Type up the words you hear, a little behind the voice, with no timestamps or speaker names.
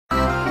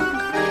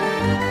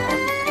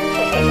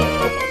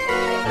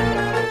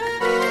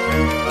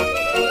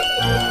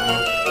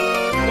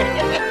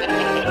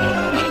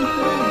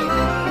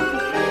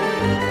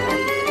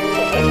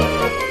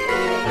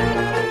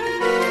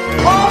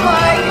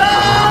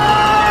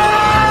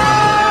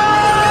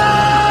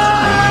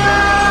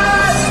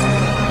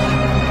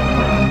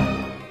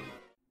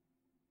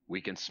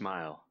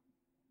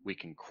We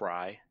can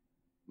cry,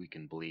 we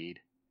can bleed,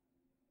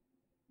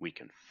 we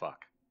can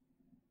fuck.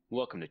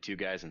 Welcome to Two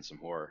Guys and Some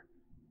Horror.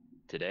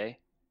 Today,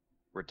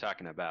 we're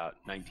talking about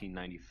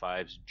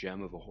 1995's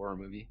gem of a horror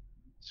movie,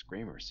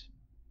 Screamers.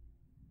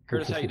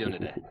 Curtis, how you doing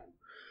today? I'm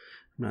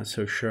not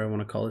so sure I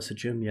want to call this a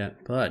gym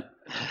yet, but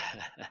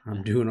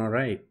I'm doing all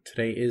right.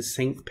 Today is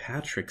St.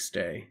 Patrick's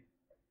Day,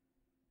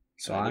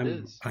 so That it I'm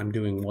is. I'm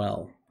doing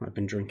well. I've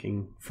been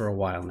drinking for a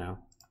while now.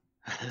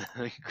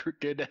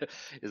 Good.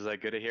 Is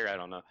that good to hear? I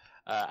don't know.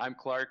 I'm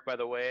Clark, by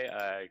the way.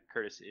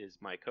 Curtis is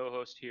my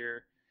co-host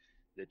here.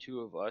 The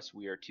two of us,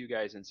 we are Two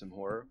Guys and Some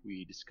Horror.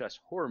 We discuss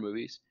horror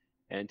movies,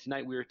 and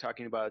tonight we are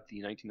talking about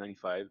the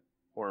 1995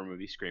 horror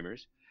movie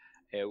Screamers,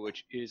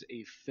 which is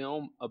a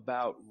film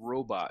about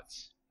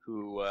robots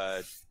who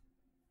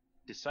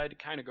decide to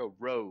kind of go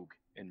rogue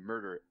and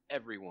murder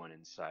everyone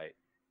in sight,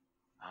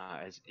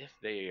 as if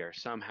they are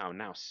somehow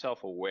now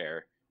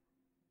self-aware.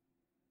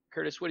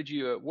 Curtis, what did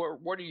you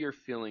what are your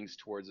feelings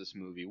towards this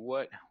movie?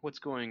 What's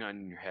going on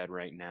in your head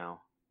right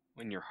now,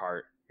 in your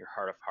heart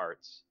of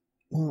hearts?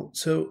 Well,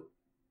 so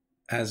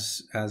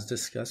as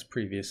discussed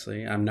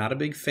previously, I'm not a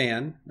big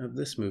fan of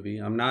this movie.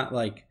 I'm not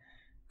like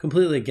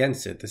completely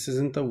against it. This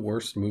isn't the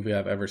worst movie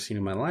I've ever seen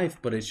in my life,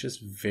 but it's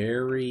just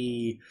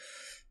very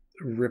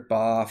rip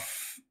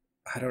off.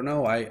 I don't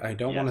know. I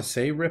don't want to Yes.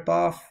 say rip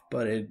off,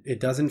 but it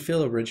doesn't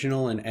feel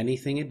original in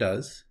anything it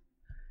does.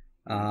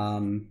 Mm.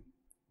 Um,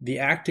 the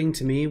acting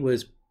to me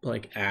was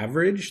like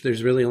average.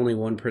 There's really only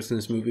one person in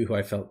this movie who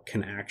I felt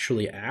can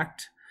actually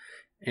act.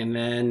 And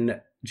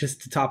then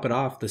just to top it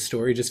off, the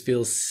story just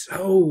feels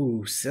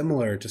so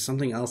similar to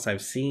something else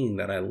I've seen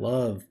that I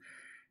love.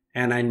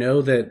 And I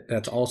know that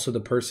that's also the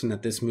person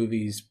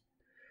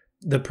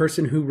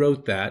who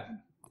wrote that.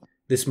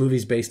 This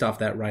movie's based off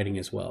that writing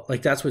as well.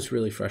 Like that's what's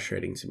really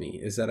frustrating to me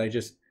is that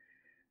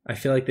I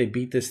feel like they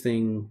beat this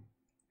thing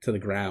to the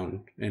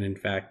ground and in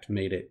fact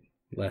made it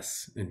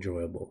less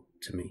enjoyable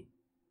to me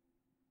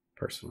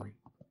personally.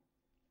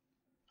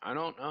 I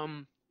don't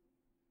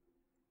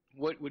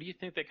what do you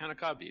think they kind of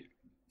copied?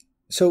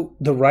 So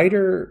the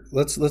writer,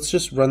 let's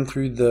just run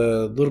through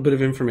the little bit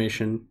of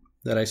information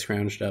that I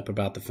scrounged up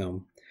about the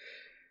film.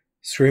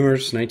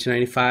 Screamers,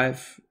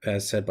 1995,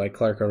 as said by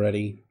Clark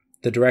already.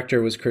 The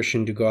director was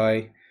Christian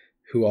Dugois,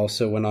 who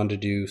also went on to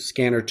do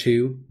Scanner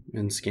 2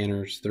 and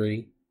Scanners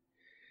 3.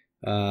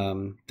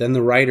 Then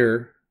the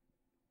writer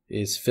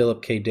is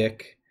Philip K.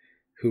 Dick,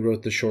 who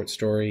wrote the short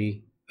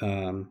story,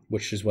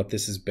 which is what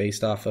this is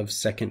based off of,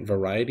 Second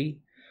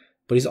Variety.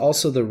 But he's Okay.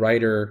 also the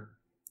writer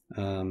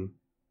um,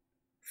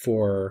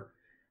 for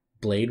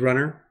Blade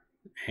Runner,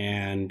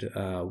 and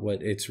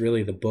what it's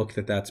really the book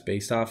that's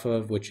based off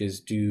of, which is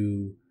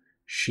Do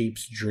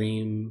Sheep's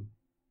Dream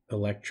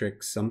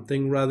Electric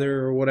Something Rather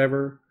or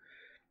whatever.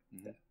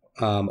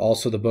 Hmm.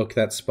 Also, the book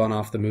that spun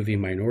off the movie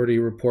Minority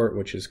Report,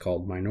 which is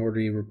called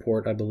Minority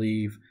Report, I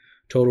believe,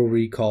 Total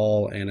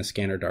Recall, and A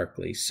Scanner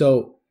Darkly.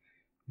 So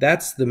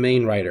that's the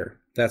main writer.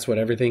 That's what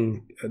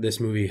everything this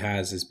movie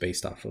has is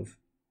based off of.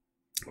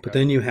 But Okay.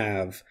 then you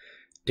have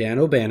Dan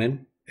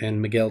O'Bannon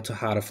and Miguel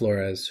Tejada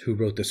Flores, who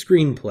wrote the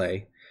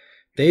screenplay.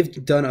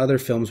 They've done other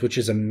films, which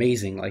is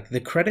amazing. Like the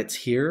credits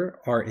here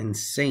are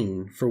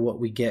insane for what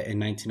we get in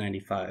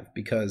 1995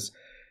 because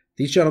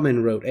these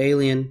gentlemen wrote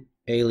Alien,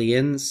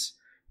 Aliens,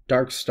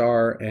 Dark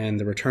Star, and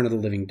The Return of the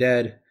Living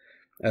Dead,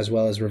 as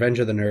well as Revenge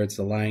of the Nerds,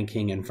 The Lion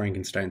King, and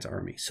Frankenstein's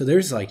Army. So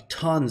there's like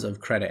tons of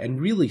credit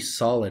and really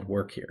solid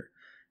work here.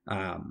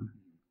 Um,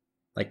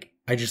 like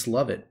I just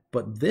love it.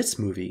 But this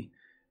movie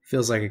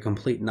feels like a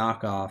complete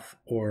knockoff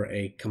or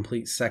a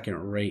complete second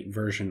rate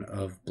version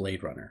of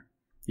Blade Runner.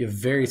 You have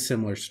very Okay.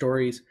 similar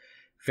stories,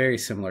 very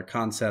similar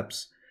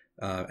concepts,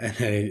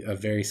 and a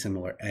very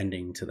similar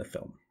ending to the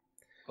film.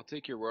 I'll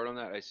take your word on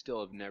that. I still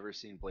have never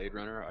seen Blade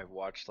Runner. I've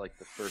watched like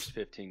the first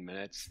 15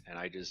 minutes and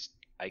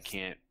I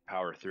can't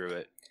power through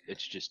it.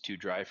 It's just too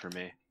dry for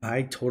me.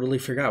 I totally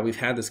forgot. We've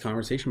had this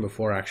conversation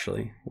before,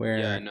 actually, Yeah,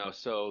 where, no.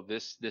 So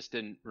this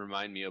didn't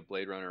remind me of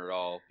Blade Runner at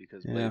all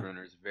because Blade yeah.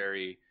 Runner is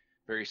very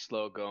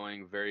slow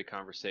going, very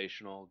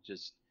conversational.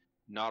 Just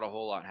not a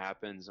whole lot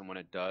happens, and when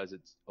it does,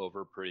 it's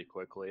over pretty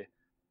quickly.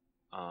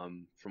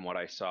 From what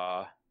I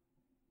saw,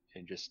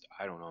 and just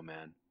I don't know,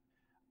 man.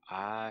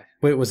 I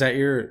Wait, was that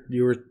you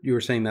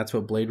were saying that's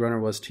what Blade Runner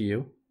was to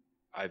you?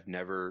 I've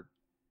never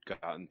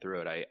gotten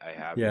through it. I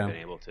haven't Yeah. been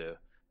able to.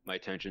 My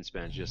attention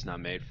span's just not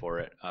made for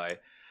it. I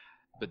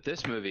But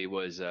this movie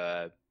was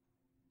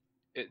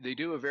they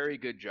do a very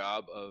good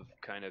job of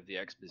kind of the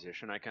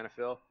exposition. I kind of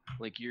feel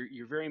like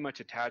you're very much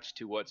attached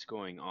to what's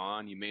going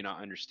on. You may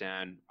not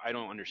understand. I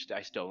don't understand.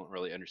 I still don't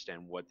really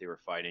understand what they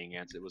were fighting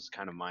against. It was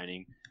kind of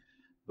mining,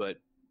 but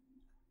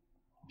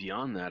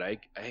beyond that, I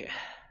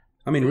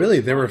I it mean, was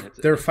really, fun.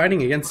 they were It's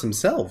fighting a against fun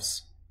movie.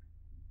 themselves.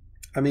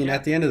 I mean, Yeah,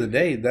 at the end of the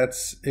day,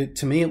 that's it.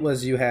 To me, it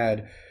was you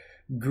had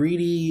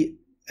greedy,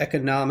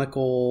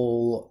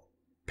 economical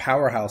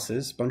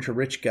powerhouses, bunch of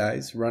rich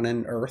guys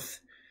running Earth,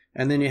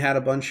 and then you had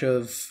a bunch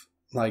of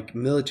like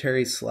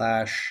military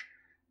slash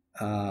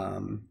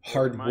well, the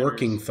hard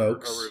working miners are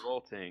folks.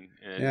 revolting,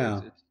 and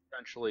Yeah, it's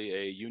essentially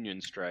a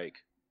union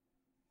strike.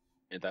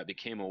 and that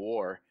became a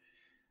war.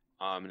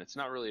 And it's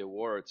not really a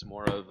war; it's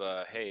more of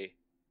hey,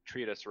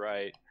 treat us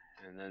right.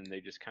 And then they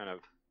just kind of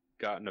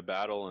got into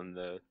battle, and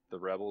the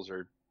rebels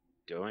are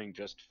doing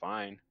just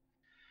fine.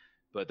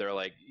 But they're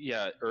like,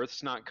 yeah,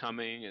 Earth's not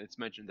coming, and it's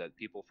mentioned that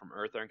people from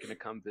Earth aren't going to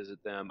come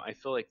visit them. I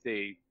feel like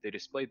they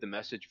displayed the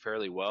message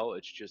fairly well.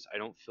 It's just I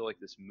don't feel like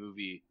this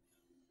movie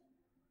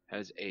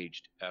has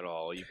aged at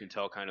all. You can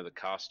tell kind of the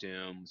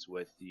costumes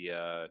with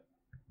the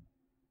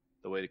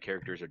way the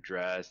characters are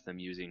dressed, them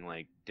using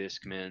like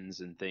Discmans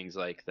and things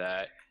like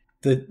that.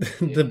 The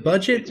the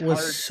budget It's was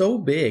hard. so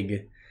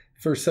big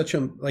for such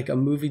a like a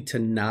movie to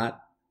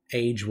not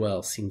age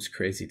well seems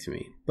crazy to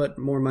me. But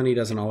more money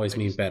doesn't always I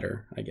mean just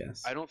better, I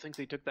guess. I don't think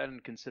they took that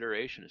into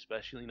consideration,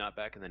 especially not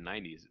back in the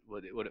 '90s.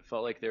 What it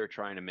felt like they were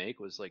trying to make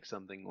was like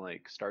something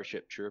like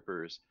Starship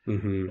Troopers,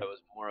 Hmm. that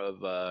was more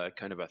of a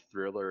kind of a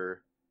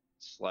thriller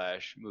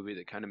slash movie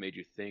that kind of made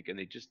you think, and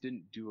they just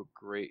didn't do a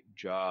great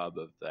job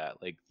of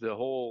that. Like the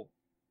whole,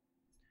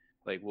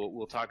 like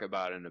we'll talk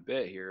about it in a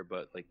bit here,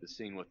 but like the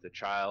scene with the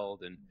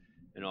child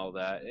and all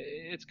that,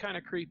 it's kind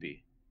of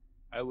creepy.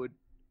 I would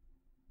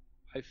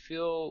I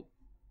feel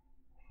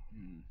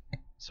hmm.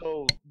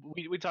 So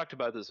we talked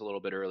about this a little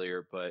bit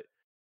earlier, but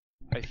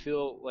I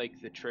feel like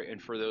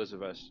and for those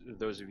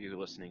of you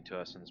listening to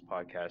us on this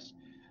podcast,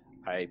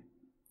 I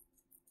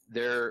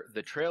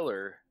the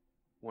trailer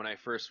when I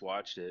first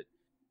watched it,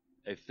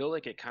 I feel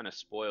like it kind of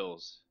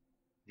spoils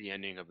the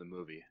ending of the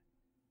movie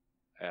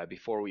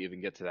before we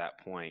even get to that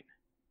point,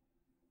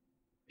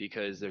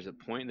 because there's a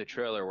point in the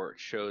trailer where it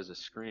shows a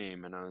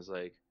scream, and I was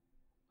like,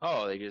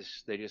 oh, they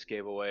just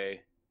gave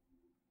away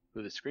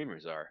who the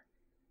screamers are,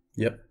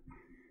 Yep.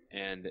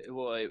 and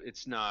well,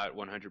 it's not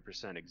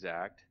 100%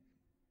 exact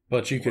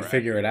But you could or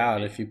figure it accurate.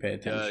 out It if you pay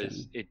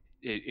does attention.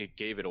 it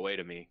gave it away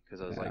to me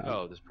because I was like, Yeah.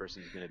 oh, this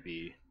person's gonna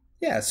be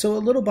Yeah, so a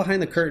little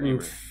behind the the curtain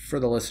screamer. for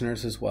the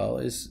listeners as well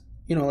is,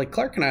 like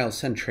Clark and I will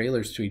send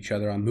trailers to each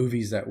other on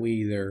movies that we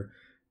either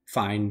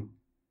find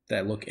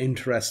that look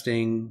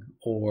interesting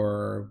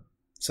or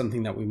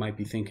something that we might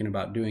be thinking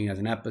about doing as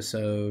an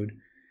episode.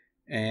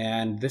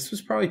 And this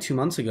was probably 2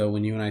 months ago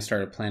when you and I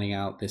started planning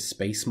out this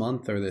space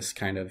month or this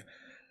kind of,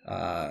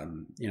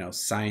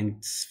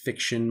 science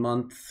fiction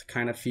month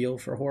kind of feel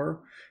for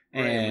horror.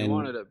 Right, and we And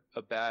wanted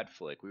a bad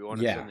flick. We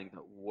wanted yeah, something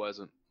that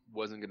wasn't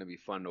going to be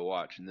fun to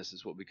watch, and this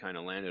is what we kind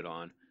of landed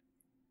on.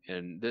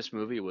 And this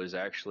movie was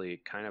actually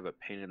kind of a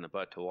pain in the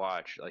butt to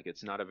watch. Like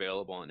it's not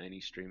available on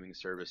any streaming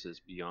services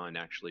beyond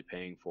actually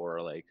paying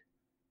for like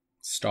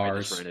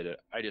stars.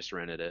 I just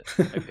rented it.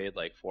 I paid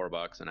like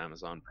 $4 on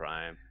Amazon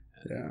Prime,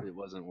 Yeah. and it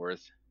wasn't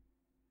worth.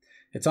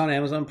 It's on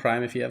Amazon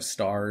Prime if you have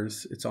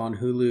Stars. It's on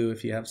Hulu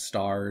if you have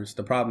Stars.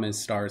 The problem is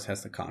Stars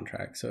has the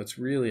contract, so it's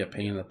really a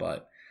pain in Yeah, the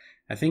butt.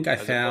 I think I as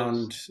opposed.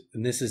 found,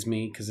 and this is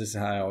me because this is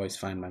how I always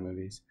find my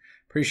movies.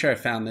 Pretty sure I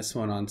found this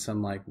one on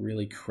some like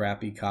really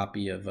crappy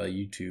copy of a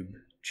YouTube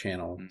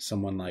channel. Mm.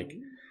 Someone like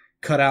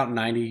cut out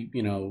 90,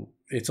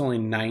 it's only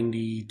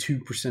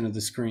 92% of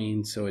the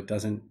screen, so it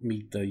doesn't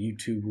meet the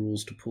YouTube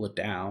rules to pull it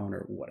down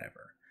or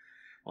whatever.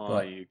 Well,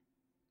 But you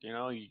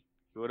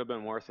would have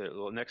been worth it.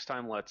 Well, next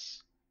time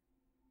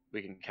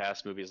we can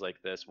cast movies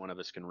like this. One of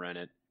us can rent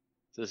it.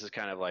 So this is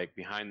kind of like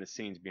behind the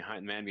scenes,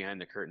 behind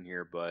the curtain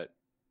here, but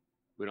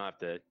we don't have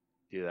to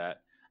do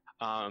that.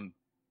 Um,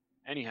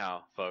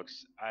 anyhow,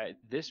 folks, I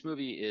this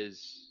movie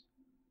is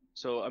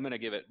so I'm gonna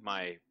give it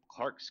my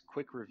Clark's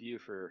quick review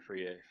for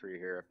you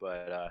here,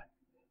 but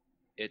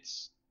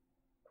it's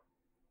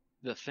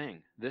the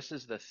Thing. This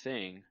is the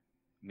Thing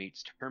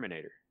meets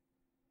Terminator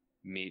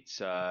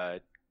meets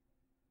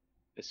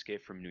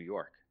Escape from New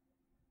York.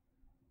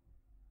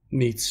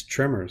 meets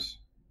Tremors,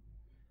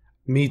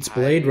 meets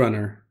Blade I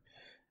Runner,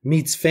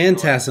 meets you know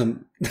what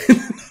Phantasm.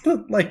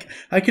 Like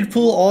I could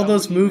pull well all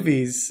those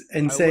movies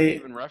and I wouldn't say,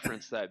 even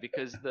reference that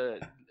because the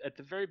at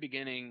the very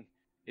beginning,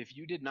 if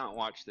you did not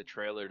watch the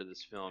trailer to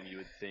this film, you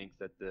would think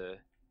that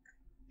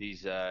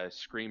these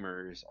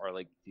screamers are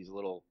like these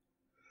little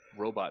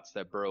robots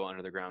that burrow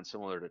under the ground,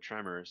 similar to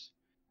Tremors.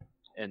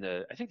 And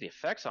I think the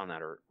effects on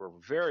that were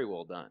very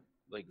well done,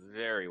 like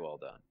very well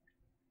done.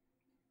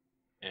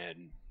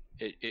 And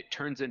it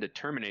turns into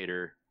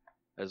Terminator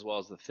as well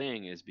as the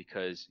Thing is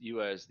because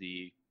you as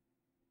the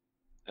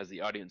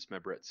audience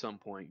member at some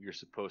point you're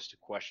supposed to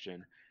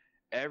question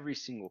every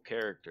single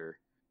character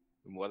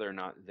and whether or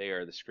not they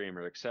are the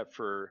screamer, except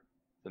for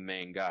the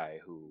main guy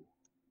who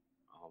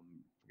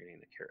forgetting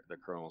the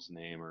colonel's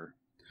name or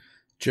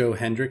Joe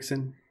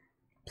Hendrickson,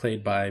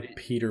 played by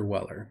Peter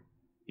Weller.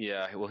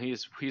 yeah, well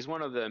he's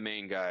one of the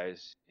main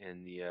guys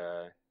in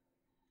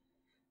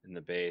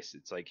the base.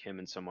 It's like him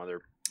and some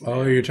other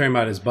Oh, you're man. talking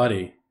about his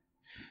buddy.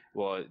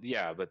 Well,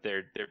 yeah, but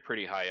they're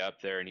pretty high up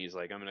there, and he's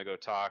like, I'm gonna go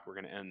talk. We're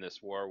gonna end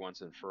this war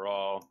once and for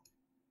all.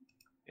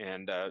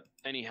 And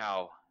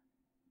anyhow,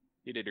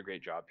 he did a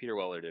great job. Peter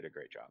Weller did a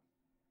great job.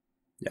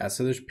 Yeah,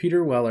 so there's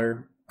Peter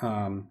Weller,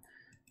 and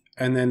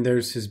then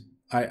there's his.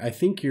 I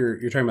think you're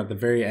talking about the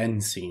very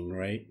end scene,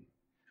 right?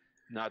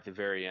 Not at the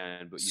very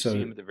end, but you see So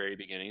him at the very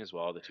beginning as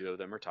well. The two of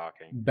them are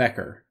talking.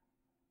 Becker.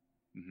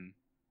 Hmm.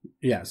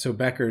 Yeah, so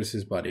Becker's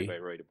his played by buddy.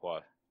 Roy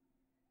Dupuis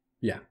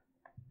Yeah. or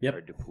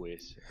Yep.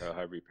 Dupuis,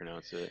 however you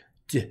pronounce it.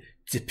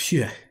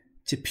 Dupuis.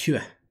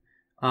 Dupuis. Is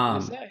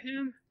Um, that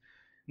him?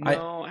 I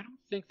No, I don't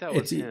think that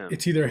was him.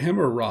 it's either him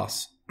or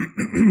Ross.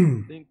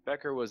 I think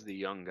Becker was the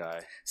young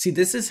guy. See,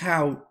 this is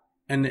how,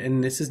 and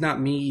this is not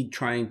me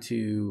trying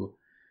to.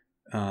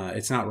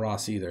 It's not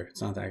Ross either.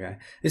 It's not that guy.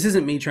 This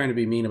isn't me trying to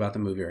be mean about the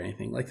movie or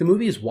anything. Like the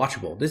movie is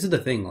watchable. This is the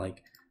thing.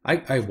 Like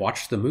I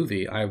watched the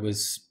movie. I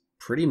was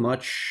pretty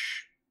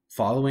much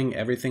following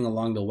everything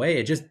along the way.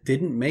 It just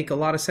didn't make a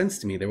lot of sense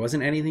to me. There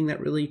wasn't anything that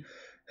really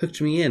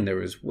hooked me in. There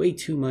was way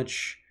too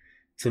much,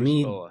 to Bruce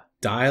me, Boa.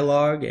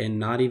 dialogue, and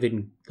not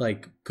even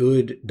like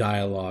good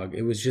dialogue.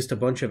 It was just a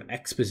bunch of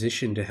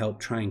exposition to help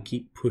try and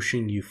keep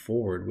pushing you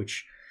forward,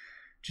 which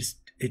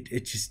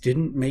it just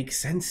didn't make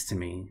sense to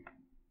me.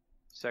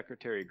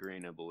 Secretary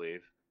Green, I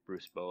believe.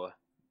 Bruce Boa.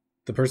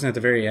 The person at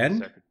the very end?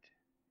 Secret.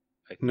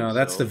 I think No,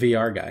 that's the so.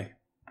 VR guy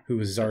who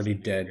was That's already the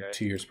VR dead guy.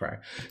 2 years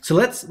prior. So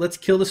let's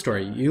kill the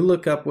story. You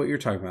look up what you're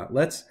talking about.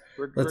 Let's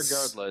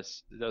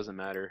Regardless, it doesn't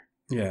matter.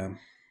 yeah.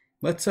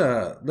 Let's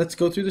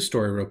go through the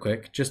story real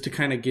quick just to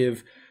kind of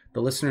give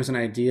the listeners an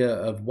idea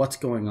of what's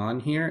going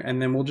on here,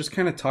 and then we'll just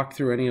kind of talk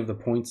through any of the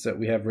points that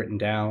we have written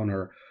down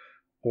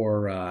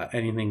or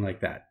anything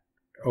like that.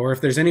 Or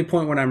if there's any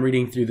point when I'm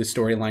reading through the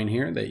storyline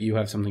here that you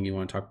have something you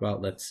want to talk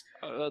about, let's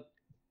do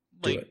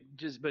Like it.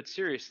 just, but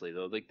seriously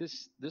though, like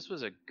this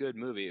was a good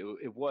movie.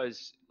 It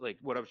was like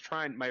what I was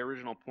trying. My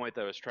original point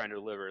that I was trying to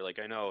deliver. Like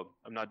I know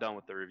I'm not done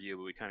with the review,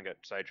 but we kind of got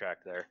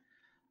sidetracked there.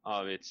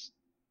 It's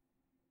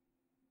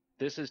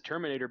this is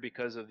Terminator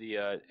because of the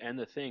and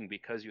the Thing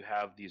because you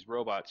have these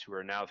robots who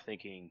are now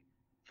thinking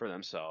for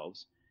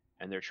themselves,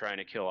 and they're trying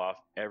to kill off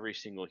every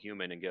single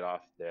human and get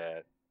off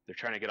the. They're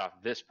trying to get off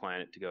this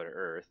planet to go to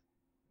Earth,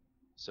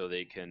 so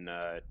they can,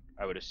 I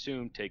would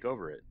assume, take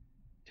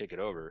it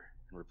over,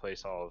 and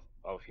replace all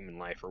of human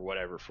life or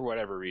whatever for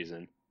whatever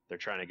reason they're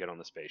trying to get on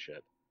the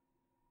spaceship.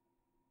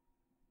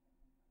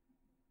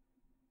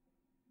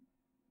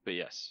 But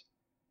yes,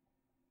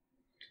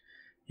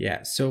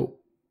 Yeah, so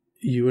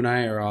you and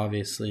I are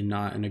obviously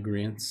not in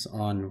agreement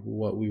on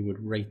what we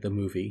would rate the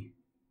movie,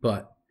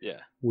 but yeah,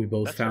 we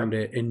both that's fair. found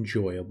it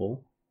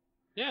enjoyable.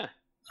 Yeah.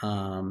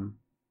 Um,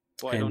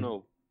 Well,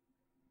 and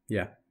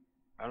yeah,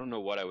 I don't know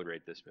what I would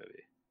rate this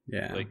movie.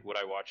 yeah. Like, would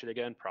I watch it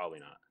again? Probably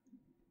not.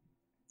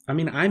 I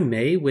mean, I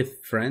may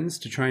with friends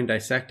to try and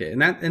dissect it,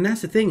 and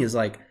that's the thing is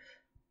like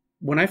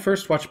when I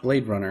first watched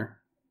Blade Runner,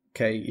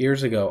 okay,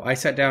 years ago, I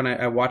sat down,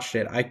 I watched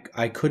it,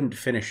 I couldn't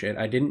finish it.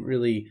 I didn't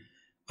really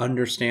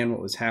understand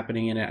what was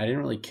happening in it. I didn't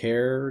really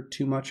care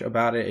too much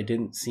about it. It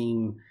didn't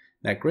seem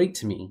that great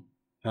to me.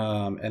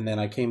 And then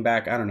I came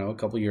back, I don't know, a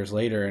couple years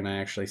later, and I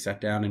actually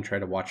sat down and tried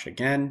to watch it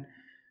again.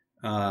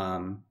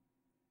 Um,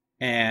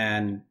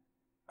 and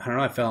I don't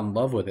know, I fell in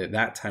love with it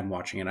that time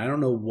watching it. I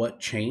don't know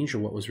what changed or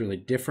what was really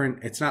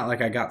different. It's not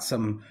like I got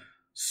some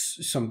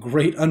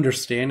great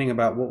understanding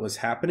about what was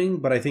happening,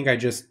 but I think I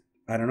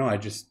don't know, I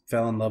just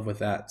fell in love with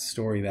that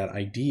story, that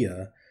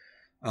idea.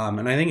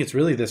 And I think it's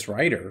really this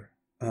writer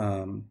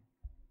um,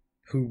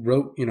 who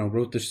wrote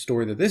the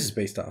story that this is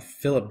based off,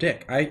 Philip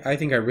Dick. I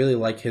think I really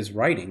like his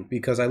writing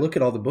because I look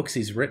at all the books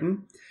he's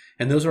written,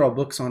 and those are all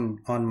books on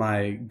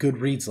my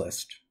Goodreads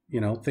list.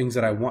 Things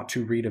that I want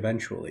to read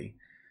eventually.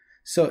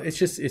 So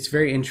it's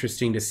very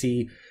interesting to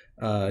see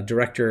a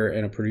director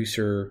and a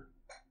producer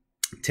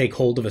take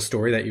hold of a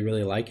story that you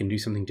really like and do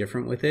something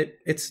different with it.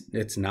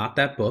 It's not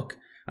that book.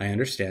 I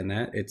understand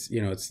that.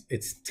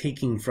 It's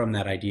taking from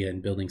that idea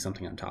and building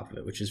something on top of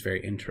it, which is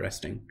very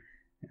interesting.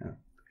 Yeah.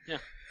 Yeah.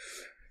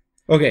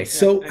 Okay,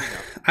 so Anyhow.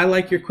 I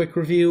like your quick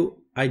review.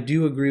 I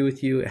do agree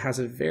with you. It has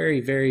a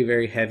very, very,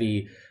 very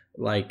heavy,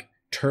 like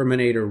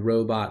Terminator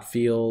robot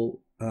feel.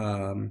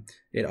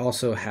 It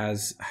also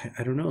has,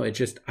 I don't know,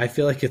 I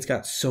feel like it's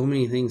got so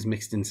many things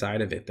mixed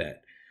inside of it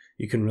that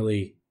you can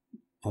really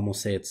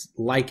almost say it's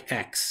like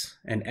X,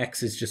 and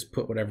X is just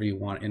put whatever you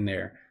want in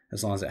there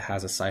as long as it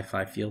has a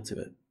sci-fi feel to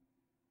it.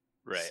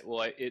 Right.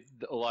 Well,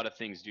 a lot of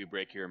things do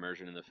break your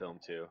immersion in the film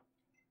too.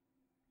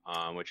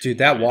 Which we Dude,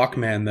 can that get into.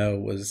 Walkman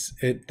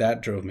though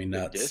that drove me The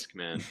nuts.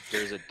 Discman.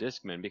 There's a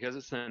Discman because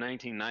it's the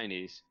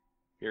 1990s.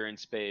 You're in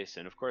space,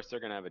 and of course they're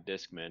gonna have a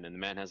Discman, and the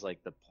man has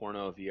like the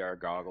porno VR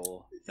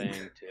goggle thing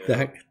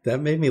too.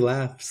 That made me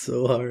laugh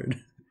so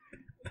hard.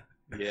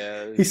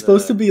 Yeah, He's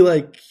supposed to be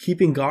like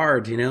keeping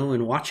guard,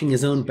 and watching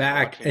his own he's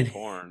back, watching and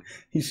porn.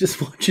 he's just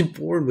watching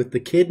porn with the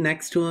kid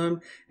next to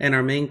him and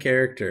our main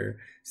character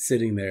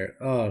sitting there.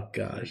 Oh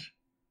gosh,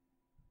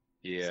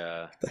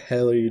 Yeah. what the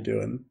hell are you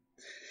doing?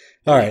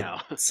 All right, Anyhow,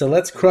 so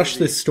let's the crush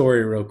movie. this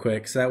story real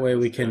quick, so that way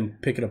we Let's do it. can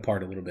pick it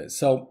apart a little bit.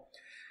 So,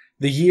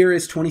 the year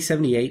is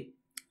 2078.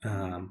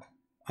 On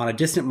a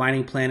distant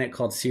mining planet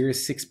called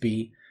Sirius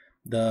 6b,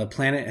 the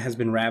planet has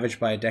been ravaged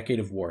by a decade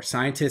of war.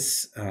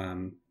 Scientists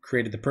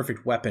created the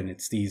perfect weapon.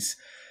 It's these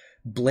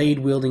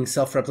blade-wielding,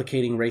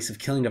 self-replicating race of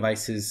killing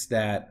devices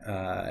that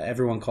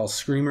everyone calls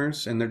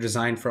screamers, and they're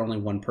designed for only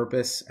one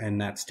purpose,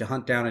 and that's to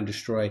hunt down and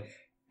destroy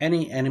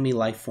any enemy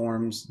life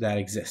forms that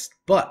exist.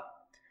 But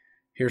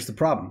here's the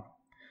problem.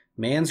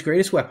 Man's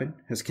greatest weapon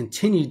has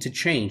continued to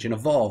change and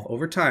evolve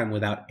over time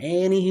without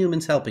any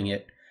humans helping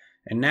it,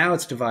 and now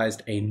it's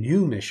devised a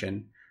new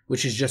mission,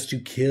 which is just to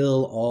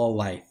kill all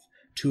life,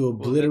 to Well,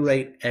 that's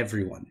obliterate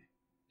everyone.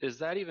 is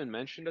that even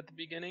mentioned at the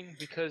beginning?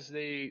 Because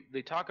they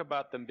talk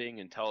about them being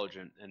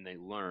intelligent and they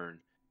learn,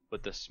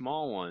 but the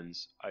small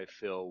ones I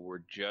feel were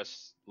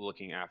just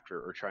looking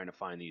after or trying to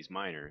find these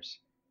miners,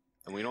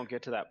 and we don't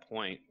get to that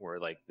point where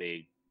like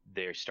they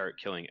start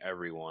killing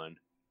everyone,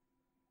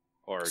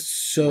 or were they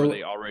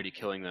So, already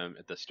killing them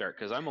at the start?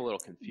 Because I'm a little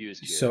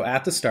confused so here.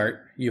 at the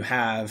start, you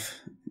have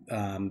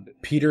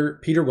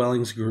Peter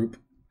Welling's group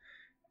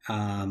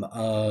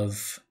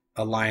of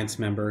alliance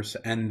members,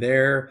 and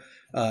they're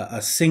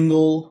a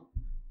single.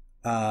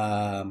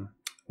 Um,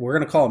 we're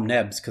gonna call them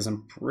Nebs because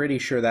I'm pretty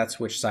sure that's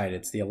which side.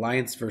 It's the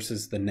alliance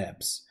versus the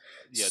Nebs.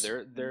 Yeah,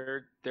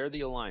 they're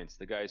the Alliance,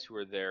 the guys who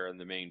are there in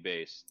the main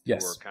base, who are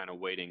Yes, kind of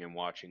waiting and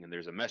watching. And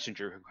there's a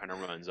messenger who kind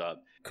of runs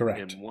up, correct,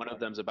 and one of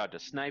them's about to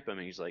snipe him,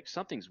 and he's like,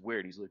 "Something's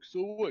weird." He's like,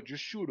 "So what?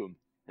 Just shoot him."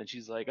 And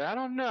she's like, "I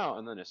don't know."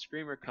 And then a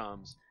screamer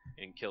comes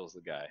and kills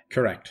the guy.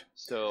 correct.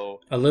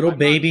 So A little I'm not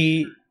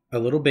baby, sure. a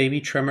little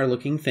baby tremor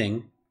looking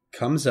thing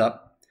comes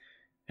up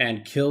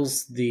and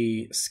kills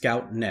the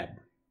scout Neb.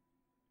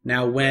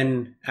 Now, Right.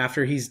 when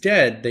after he's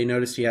dead, they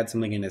noticed he had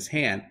something in his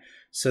hand.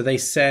 So they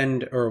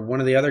send, or one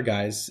of the other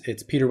guys,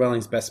 it's Peter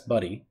Welling's best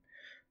buddy,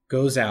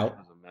 goes out,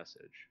 Has a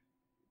message.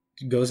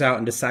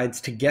 and decides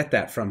to get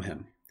that from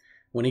him.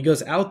 When he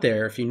goes out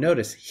there, if you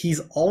notice, he's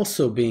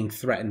also being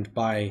threatened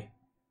by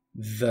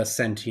the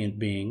sentient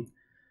being,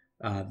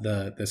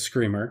 the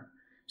screamer.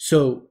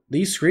 So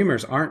these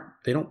screamers aren't,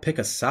 they don't pick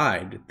a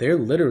side. They're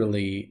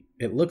literally,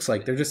 it looks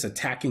like they're just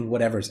attacking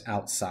whatever's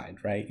outside,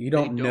 right? You They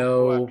don't don't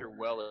go know. after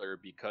Weller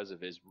because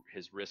of his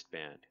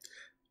wristband.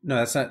 No,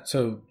 that's not.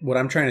 So what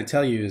I'm trying to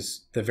tell you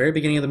is the very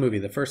beginning of the movie,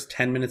 the first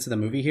 10 minutes of the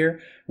movie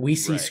here, we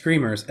see Right.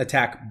 screamers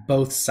attack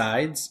both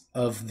sides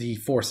of the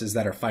forces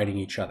that are fighting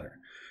each other.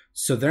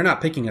 So they're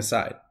not picking a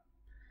side.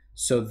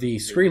 So the They're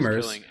just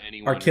screamers killing are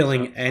anyone who's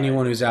killing outside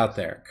anyone the who's out base.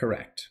 there.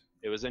 Correct.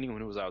 It was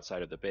anyone who was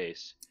outside of the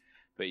base.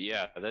 But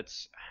yeah,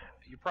 that's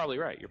you're probably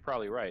right. You're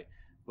probably right.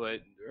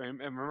 But I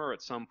remember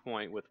at some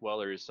point with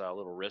Weller's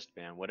little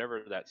wristband,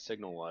 whatever that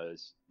signal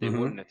was, they Hmm.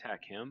 wouldn't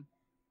attack him.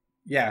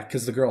 Yeah,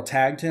 because the girl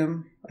tagged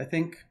him, I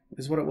think,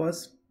 is what it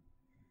was.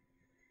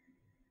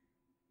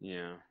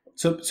 Yeah.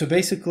 So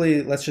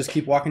basically, let's just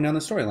keep walking down the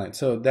storyline.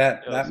 So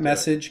that Yeah, that let's do it.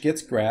 message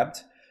gets grabbed.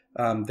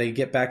 They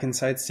get back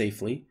inside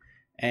safely,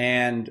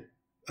 and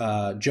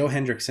Joe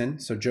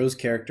Hendrickson. So Joe's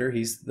character,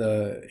 he's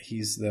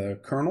the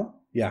colonel.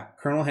 Yeah,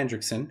 Colonel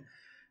Hendrickson.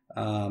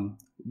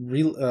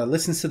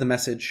 Listens to the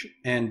message,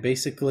 and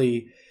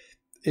basically,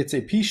 it's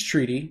a peace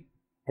treaty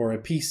or a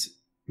peace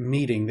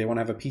meeting. They want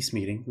to have a peace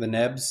meeting. The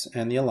Nebs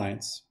and the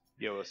Alliance.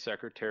 Yeah, with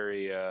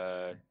Secretary,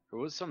 it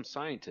was some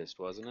scientist,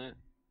 wasn't it?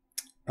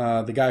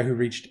 The guy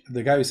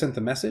who sent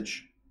the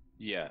message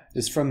Yeah.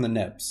 is from the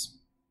Nebs,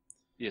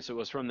 Yes, it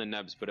was from the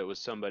Nebs, but it was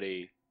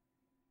somebody.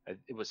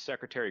 It was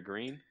Secretary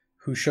Green.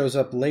 who shows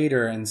up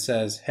later and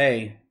says,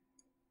 "Hey,"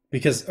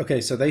 because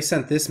okay, so they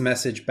sent this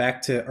message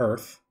back to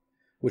Earth,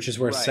 which is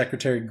where Right.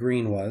 Secretary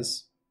Green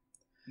was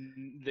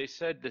They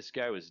said this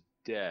guy was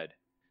dead.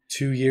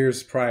 2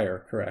 years prior.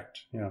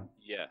 Correct. Yeah.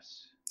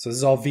 Yes. So this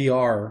is all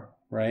VR,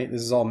 right?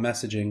 This is all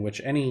messaging, which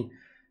any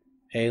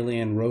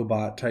alien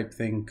robot type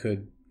thing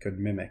could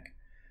mimic.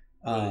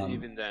 But Um,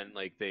 even then,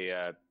 like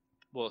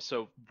well,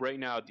 so right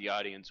now at the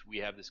audience, we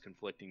have this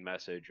conflicting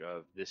message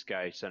of this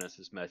guy sent us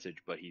this message,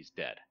 but he's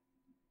dead.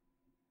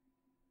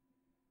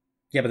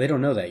 yeah, but they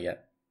don't know that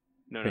yet,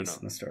 No, no, based no.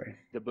 on the story.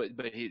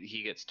 But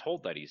he gets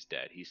told that he's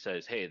dead. He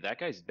says, "Hey, that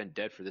guy's been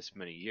dead for this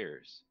many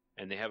years,"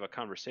 and they have a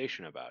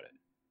conversation about it.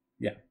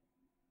 Yeah,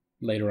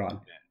 later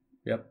on.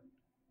 Yeah. Yep.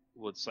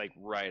 Well, it's like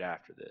right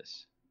after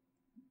this,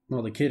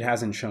 Well, the kid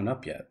hasn't shown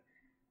up yet.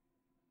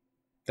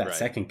 That right?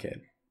 second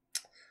kid.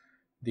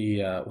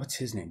 The what's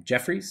his name?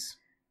 Jeffries?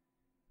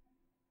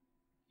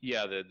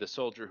 Yeah, the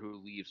soldier who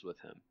leaves with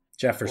him. Well,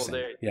 Jefferson.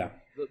 they Yeah.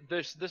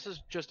 this is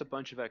just a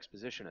bunch of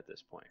exposition at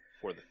this point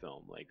for the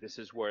film. Like this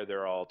is where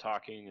they're all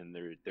talking and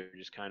they're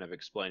just kind of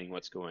explaining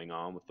what's going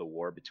on with the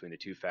war between the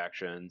two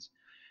factions,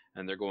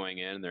 and they're going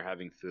in and they're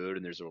having food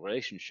and there's a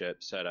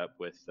relationship set up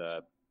with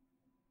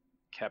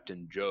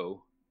Captain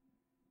Joe,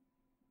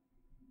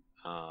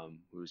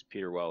 who's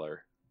Peter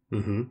Weller.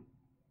 Mm-hmm.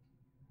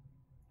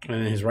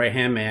 And his right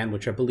hand man,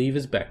 which I believe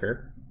is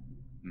Becker.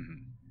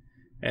 Hmm.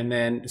 And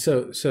then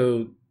so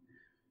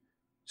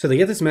they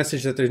get this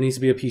message that there needs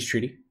to be a peace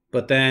treaty,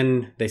 but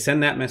then they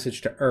send that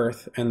message to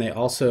Earth, and they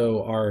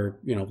also are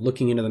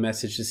looking into the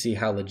message to see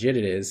how legit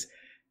it is.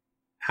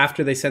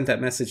 After they sent that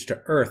message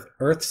to Earth,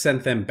 Earth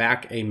sent them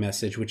back a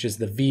message, which is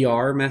the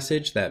VR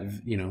message that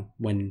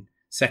when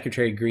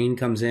Secretary Green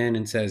comes in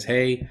and says,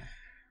 "Hey,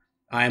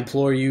 I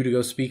implore you to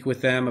go speak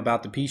with them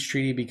about the peace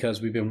treaty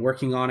because we've been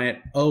working on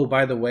it. Oh,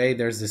 by the way,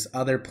 there's this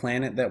other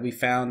planet that we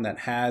found that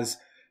has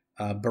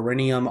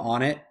beryllium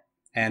on it,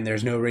 and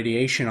there's no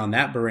radiation on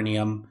that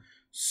beryllium.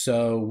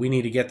 So we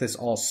need to get this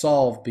all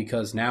solved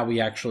because now we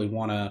actually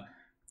want to,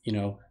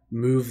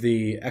 move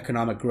the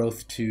economic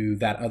growth to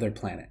that other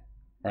planet,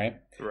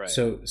 right? Right.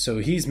 So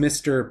he's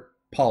Mr.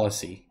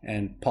 Policy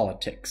and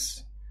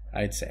politics,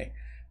 I'd say.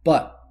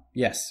 But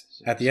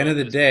yes, at the So end of at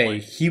the this day,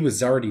 point, he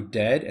was already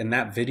dead, and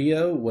that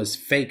video was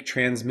fake,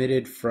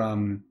 transmitted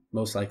from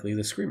most likely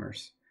the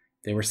Screamers.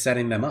 They were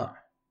setting them up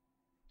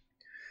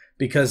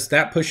because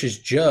that pushes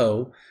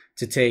Joe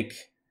to take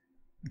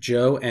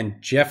Joe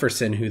and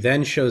Jefferson, who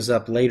then shows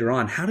up later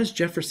on. How does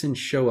Jefferson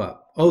show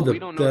up? Oh, well, we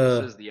don't know this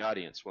the as the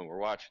audience when we're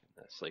watching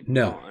this. Like, we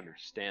no, don't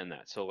understand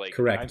that. So, like, I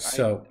correct. I,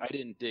 So I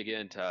didn't dig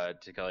into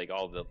like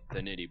all the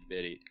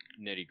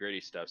nitty gritty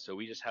stuff. So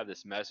we just have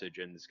this message,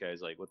 and this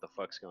guy's like, "What the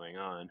fuck's going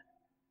on?"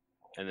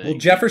 And well, then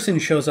Jefferson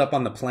shows up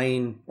on the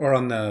plane or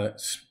on the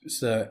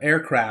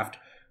aircraft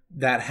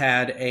that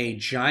had a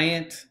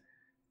giant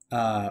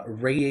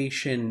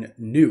radiated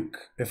nuke,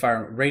 if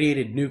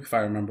I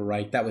remember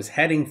right, that was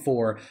heading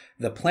for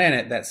the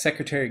planet that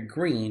Secretary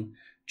Green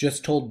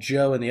just told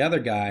Joe and the other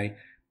guy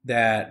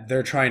that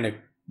they're trying to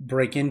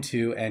break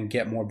into and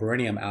get more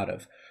beryllium out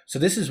of. So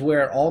this is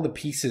where all the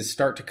pieces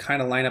start to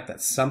kind of line up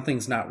that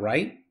something's not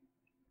right.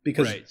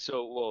 Because right.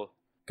 So well,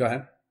 go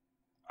ahead.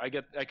 I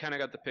kind of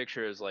got the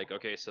picture as like,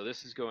 okay, so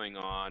this is going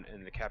on,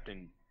 and the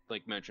captain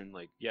like mentioned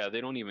like, yeah,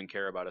 they don't even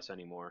care about us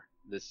anymore.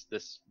 This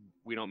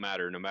we don't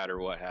matter no matter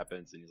what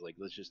happens, and he's like,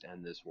 let's just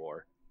end this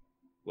war.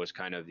 Was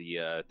kind of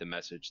the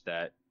message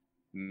that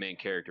main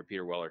character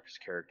Peter Weller's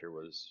character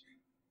was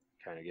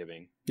kind of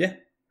giving. Yeah,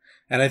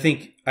 and I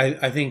think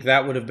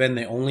that would have been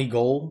the only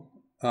goal,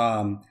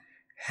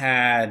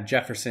 had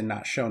Jefferson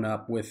not shown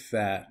up with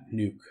that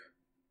nuke.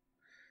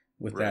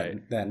 With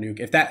Right. that nuke,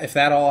 if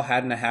that all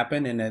hadn't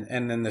happened,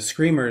 and then the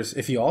Screamers,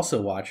 if you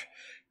also watch,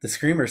 the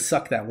Screamers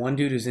suck that one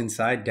dude who's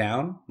inside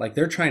down, like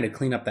they're trying to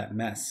clean up that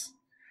mess.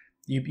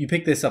 You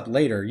pick this up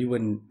later,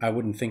 I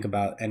wouldn't think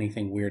about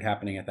anything weird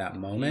happening at that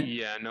moment.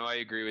 Yeah, no, I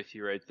agree with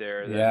you right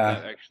there. That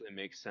Yeah, actually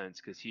makes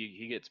sense because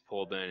he gets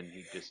pulled in and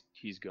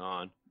he's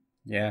gone.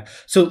 yeah.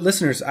 So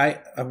listeners,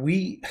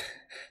 we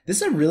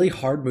this is a really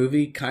hard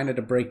movie kind of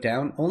to break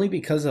down, only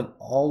because of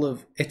all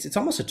of it's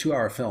almost a 2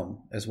 hour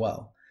film as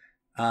well.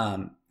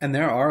 And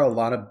there are a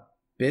lot of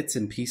bits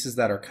and pieces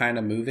that are kind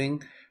of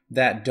moving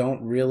that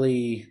don't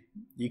really,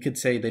 you could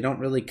say, they don't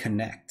really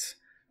connect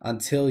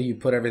until you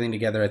put everything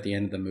together at the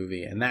end of the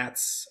movie. And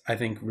that's, I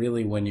think,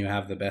 really when you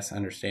have the best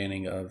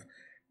understanding of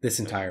this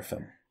entire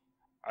film.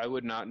 I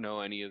would not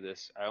know any of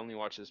this. I only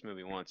watched this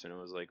movie once, and it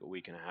was like a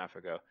week and a half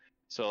ago.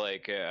 So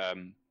like,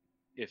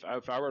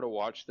 if I were to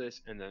watch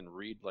this and then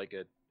read like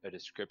a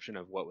description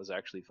of what was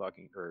actually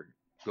fucking or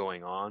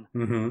going on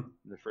Mm-hmm.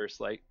 in the first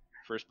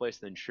place,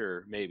 then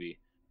sure, maybe.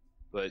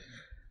 But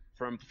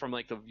from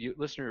like the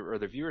listener or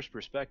the viewer's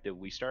perspective,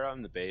 we start out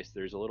in the base.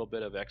 There's a little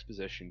bit of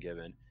exposition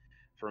given.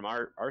 From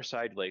our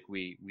side, like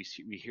we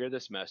hear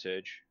this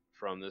message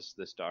from this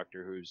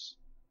doctor who's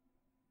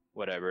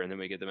whatever, and then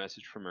we get the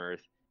message from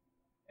Earth,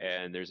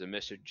 and there's a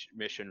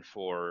mission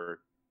for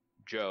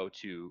Joe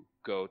to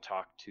go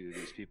talk to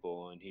these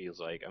people, and he's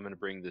like, I'm gonna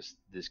bring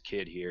this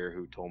kid here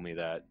who told me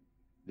that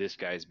this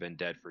guy's been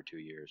dead for 2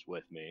 years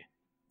with me.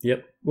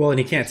 Yep. Well, and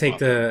he can't This take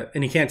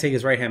fucker.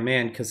 his right hand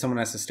man because someone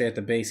has to stay at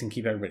the base and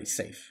keep everybody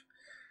safe.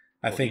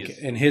 I Well, think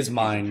in his he's in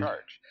mind,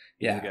 charge.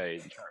 He's the yeah, guy in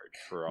charge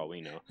for all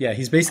we know. yeah,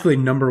 he's basically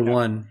number Cap-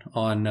 one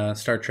on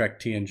Star Trek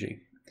TNG.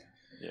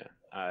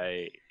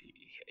 yeah,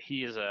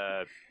 he is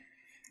a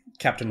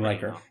Captain I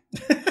don't Riker.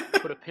 know.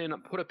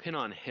 Put a pin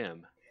on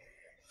him,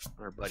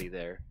 our buddy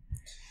there.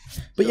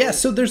 But yeah,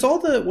 So so there's all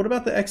the what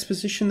about the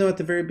exposition though at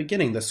the very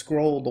beginning, the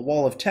scroll, the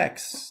wall of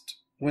text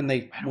when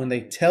they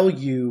tell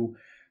you,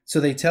 so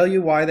they tell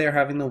you why they're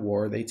having the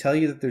war, they tell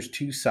you that there's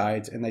two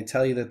sides, and they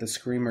tell you that the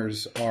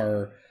Screamers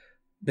are,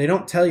 they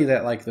don't tell you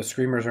that like the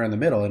Screamers are in the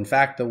middle. In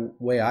fact, the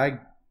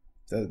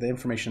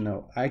information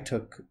that I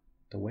took,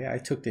 the way I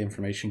took the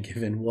information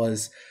given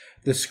was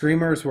the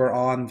Screamers were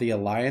on the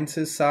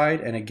Alliance's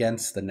side and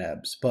against the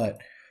Nebs, but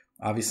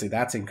obviously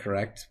that's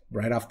incorrect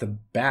right off the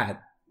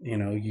bat.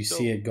 You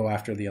see so it go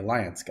after the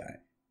Alliance guy.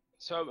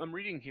 so I'm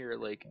reading here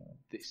like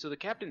so the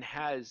captain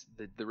has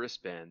the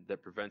wristband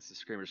that prevents the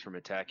screamers from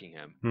attacking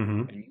him,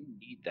 Mm-hmm. and you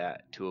need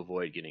that to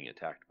avoid getting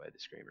attacked by the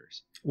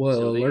screamers. Well,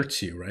 So it they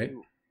alerts you, right?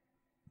 do.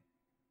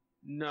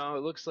 No,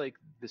 it looks like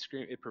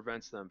it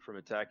prevents them from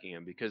attacking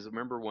him because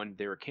remember when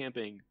they were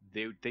camping,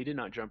 they did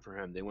not jump for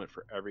him. They went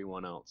for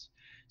everyone else.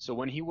 So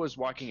when he was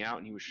walking out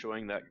and he was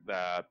showing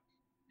that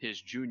his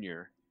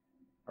junior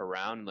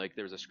around, like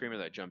there was a screamer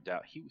that jumped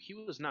out. He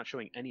was not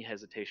showing any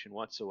hesitation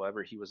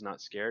whatsoever. He was not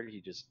scared.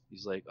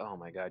 He's like, "Oh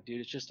my god,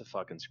 dude, it's just a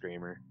fucking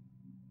screamer."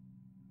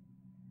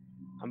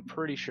 I'm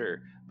pretty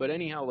sure. But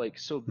anyhow, like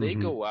so they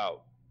Mm-hmm. go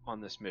out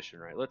on this mission,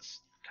 right?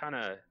 Let's kind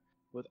of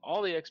with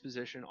all the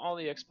exposition, all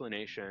the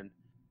explanation,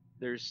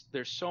 there's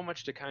so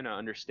much to kind of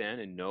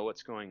understand and know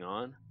what's going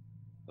on.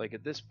 Like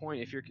at this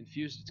point, if you're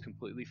confused, it's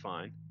completely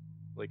fine.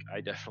 Like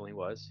I definitely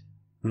was.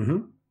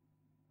 Mm-hmm.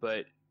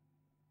 But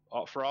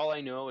for all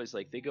I know is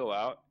like they go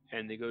out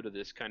and they go to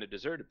this kind of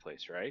deserted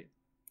place, right?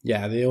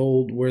 Yeah, the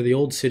old where the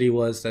old city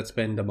was that's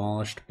been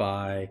demolished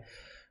by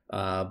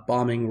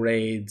bombing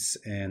raids,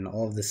 and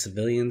all of the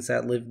civilians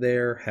that live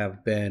there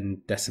have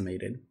been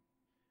decimated.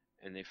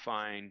 And they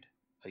find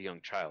a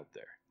young child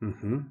there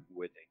Hmm.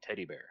 with a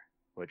teddy bear.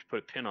 Which put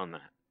a pin on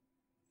that.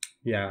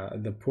 Yeah,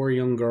 the poor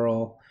young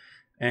girl,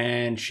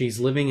 and she's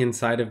living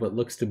inside of what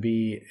looks to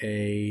be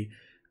a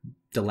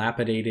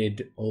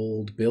dilapidated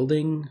old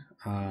building.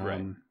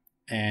 Right.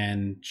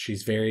 And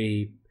she's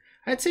very,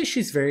 I'd say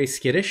she's very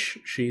skittish.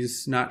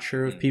 She's not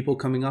sure of Mm. people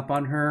coming up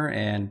on her,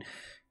 and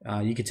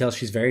you could tell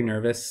she's very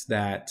nervous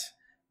that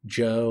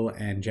Joe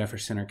and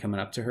Jefferson are coming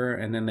up to her.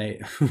 And then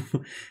they,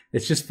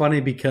 it's just funny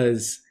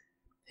because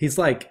he's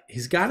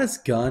got his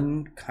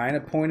gun kind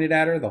of pointed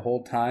at her the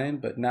whole time,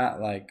 but not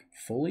like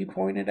fully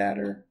pointed at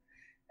her.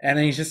 And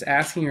then he's just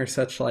asking her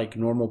such like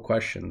normal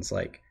questions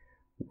like,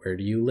 where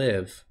do you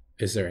live?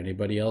 Is there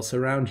anybody else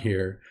around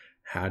here?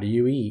 How do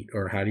you eat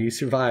or how do you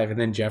survive? And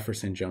then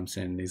Jefferson jumps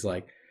in and he's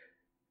like,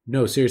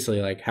 no,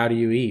 seriously, like, how do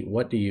you eat?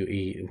 What do you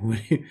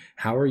eat?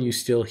 How are you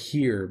still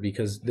here?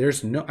 Because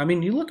there's no, I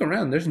mean, you look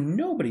around, there's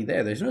nobody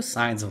there. There's no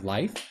signs of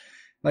life.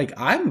 Like,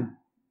 I'm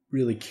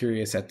really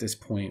curious at this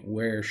point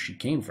where she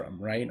came from,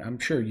 right? I'm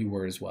sure you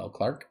were as well,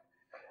 Clark.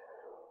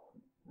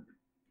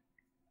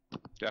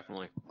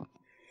 Definitely.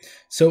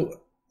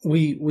 So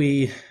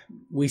we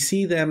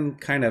see them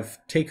kind of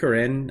take her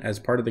in as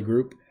part of the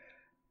group,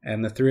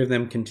 and the three of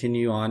them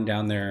continue on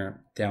down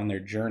their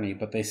journey.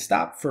 But they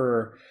stop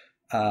for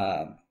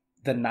uh,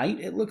 the night.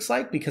 It looks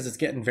like because it's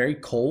getting very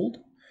cold,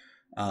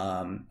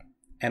 um,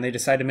 and they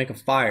decide to make a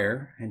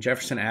fire. And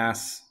Jefferson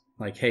asks,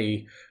 like,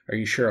 "Hey, are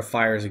you sure a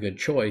fire is a good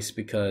choice?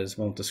 Because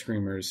won't the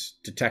screamers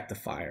detect the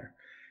fire?"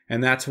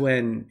 And that's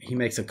when he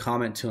makes a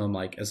comment to him,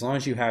 like, "As long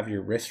as you have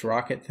your wrist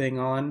rocket thing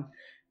on,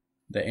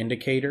 the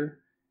indicator,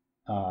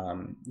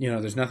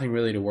 there's nothing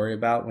really to worry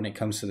about when it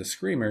comes to the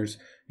screamers.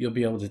 You'll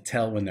be able to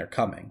tell when they're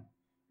coming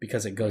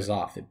because it goes Right.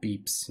 off, it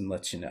beeps and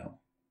lets you know."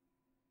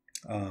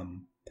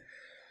 Um,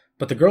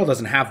 but the girl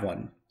doesn't have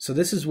one. So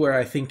this is where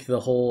I think the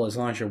whole as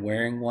long as you're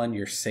wearing one,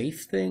 you're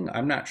safe thing.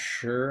 I'm not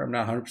sure. I'm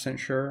not 100%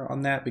 sure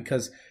on that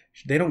because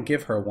they don't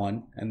give her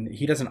one and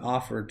he doesn't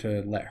offer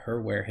to let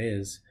her wear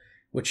his,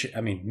 which,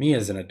 I mean, me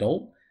as an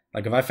adult,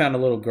 like if I found a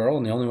little girl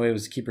and the only way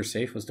was to keep her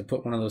safe was to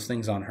put one of those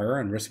things on her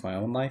and risk my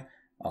own life,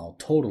 I'll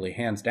totally,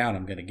 hands down,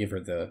 I'm going to give her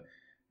the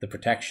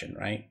protection,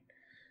 right?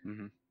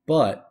 Hmm.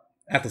 But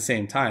at the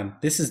same time,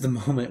 this is the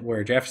moment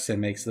where Jefferson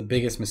makes the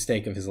biggest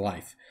mistake of his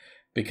life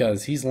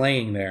because he's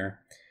laying there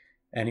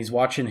and he's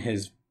watching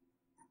his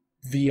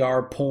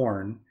VR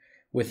porn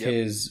with Yep.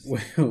 his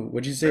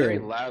what'd you say, Very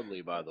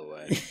loudly, by the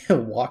way. a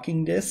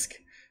walking disc,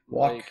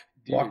 walk Like,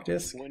 walk dude,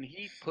 disc. when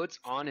he puts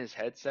on his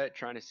headset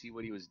trying to see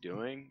what he was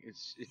doing,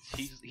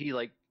 he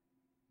like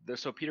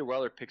so Peter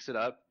Weller picks it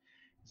up.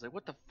 He's like,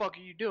 "What the fuck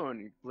are you doing?"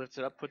 He lifts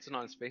it up, puts it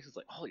on his face. It's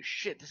like, "Holy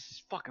shit, this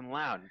is fucking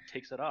loud!" And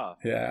takes it off.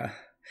 Yeah,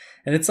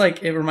 and it's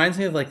like it reminds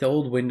me of like the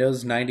old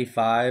Windows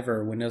 95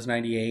 or Windows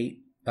 98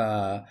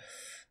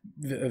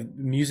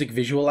 music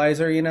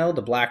visualizer.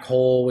 The black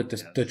hole with the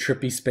Yes.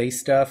 trippy space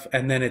stuff,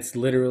 and then it's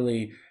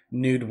literally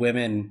nude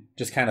women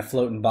just kind of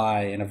floating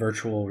by in a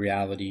virtual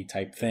reality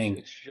type It's thing,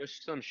 it's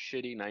just some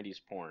shitty '90s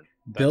porn.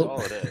 That's built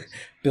all it is.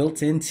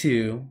 built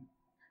into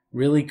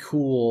really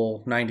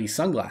cool 90s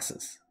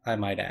sunglasses, I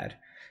might add,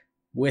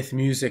 with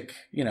music.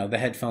 The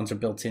headphones are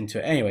built into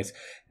it. Anyways,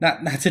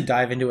 not to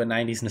dive into a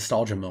 90s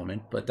nostalgia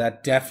moment, but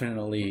that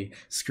definitely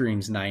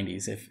screams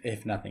 90s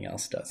if nothing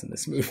else does in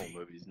this This whole movie.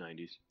 movie's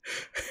 '90s.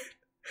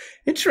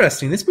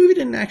 Interesting. This movie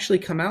didn't actually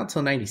come out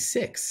till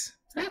 96.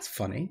 That's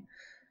funny.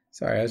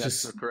 Sorry, I was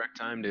That's the just correct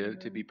time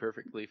to be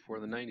perfectly for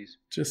the '90s.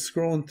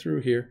 scrolling through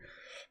here.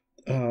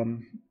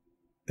 Um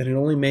and it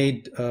only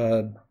made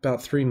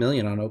about 3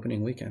 million on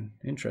opening weekend.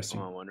 Oh, Interesting.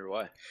 I wonder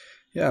why.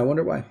 Yeah, I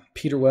wonder why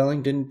Peter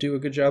Welling didn't do a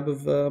good job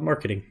of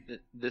marketing.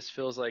 This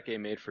feels like a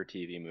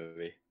made-for-TV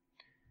movie,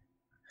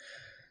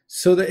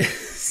 So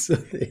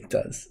it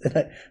does.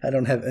 And I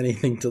don't have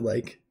anything to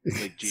like.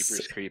 like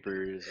Jeepers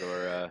Creepers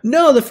or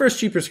No, the first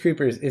Jeepers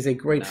Creepers is a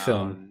great no,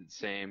 film.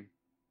 same.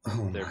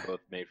 Oh They're my.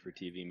 both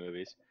made-for-TV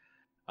movies.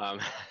 Um,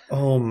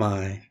 Oh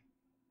my.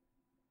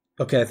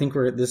 Okay, I think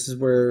this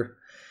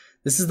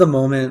is the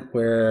moment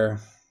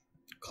where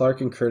Clark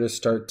and Curtis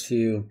start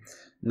to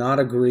not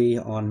agree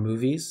on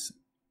movies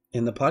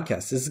in the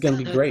podcast. This is going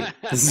to be great.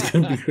 This is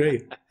going to be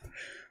great.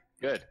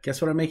 Good.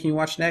 Guess what I'm making you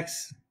watch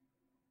next?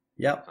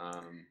 Yep.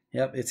 Um,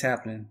 Yep, it's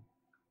happening.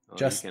 well, you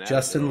Just can add it to the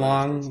Justin list.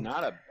 Long,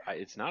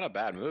 It's not a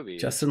bad movie.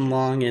 It's Justin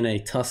Long in a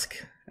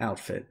Tusk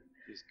outfit.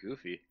 just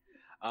goofy.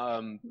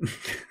 Um,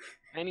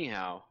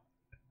 anyhow,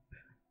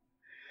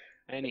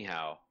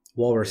 anyhow,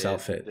 Walrus the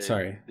outfit. the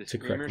Sorry the to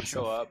correct screamers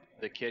show myself. up.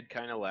 The kid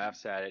kind of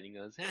laughs at it and he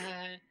goes,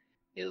 "Ah,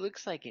 it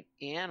looks like an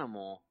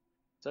animal."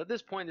 So at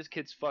this point, this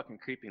kid's fucking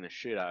creeping the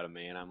shit out of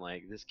me, and I'm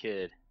like, this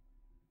kid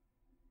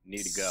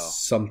need to go.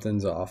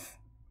 Something's off.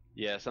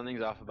 Yeah,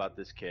 something's off about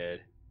this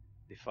kid.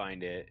 They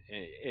find it.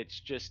 It's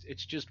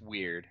just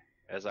weird.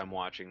 As I'm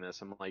watching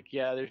this, I'm like,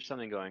 yeah, there's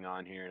something going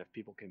on here, and if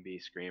people can be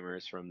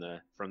screamers from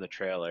the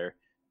trailer,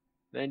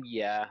 then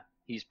yeah,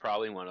 he's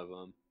probably one of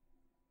them.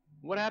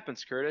 What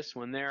happens, Curtis,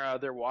 when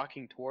they're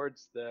walking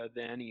towards the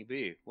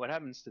NEB? What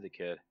happens to the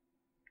kid?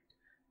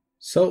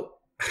 So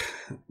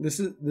this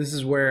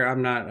is where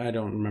I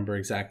don't remember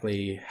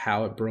exactly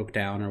how it broke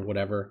down or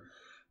whatever.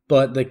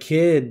 But the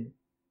kid,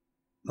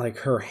 like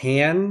her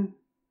hand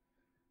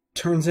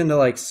turns into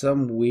like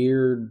some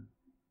weird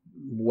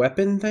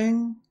weapon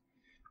thing,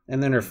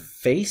 and then her Hmm.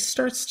 face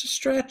starts to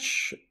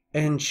stretch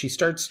and she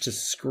starts to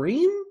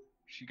scream.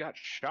 She got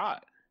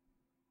shot.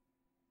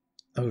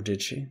 Oh,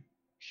 did she?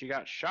 She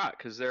got shot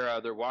because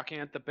they're walking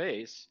at the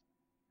base,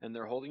 and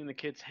they're holding the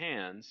kid's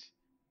hands,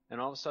 and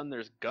all of a sudden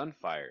there's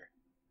gunfire.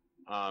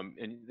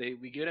 And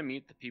we get to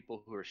meet the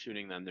people who are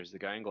shooting them. There's the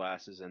guy in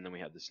glasses, and then we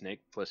have the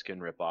Snake Plissken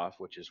ripoff,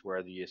 which is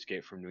where the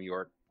Escape from New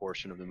York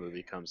portion of the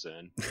movie comes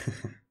in.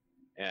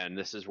 And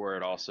this is where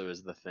it also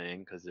is the thing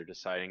because they're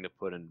deciding to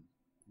put in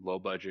low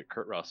budget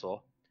Kurt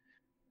Russell,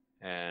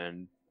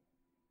 and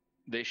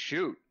they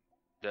shoot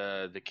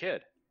the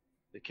kid.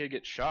 The kid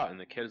gets shot, and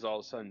the kid is all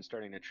of a sudden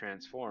starting to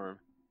transform,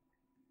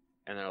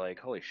 and they're like,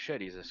 "Holy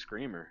shit, he's a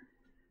screamer!"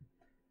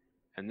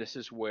 And this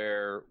is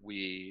where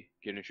we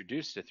get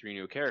introduced to three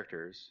new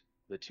characters.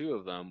 The two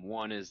of them,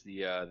 one is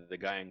the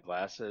guy in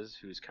glasses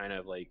who's kind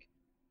of like,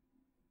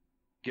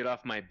 "Get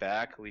off my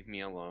back, leave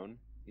me alone."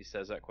 He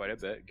says that quite a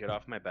bit. "Get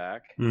off my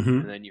back." And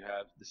Mm-hmm. then you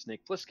have the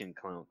Snake Plissken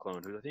clone,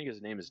 who I think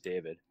his name is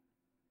David.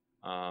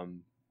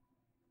 Um,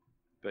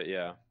 but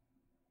yeah,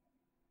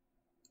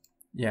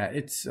 Yeah,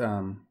 it's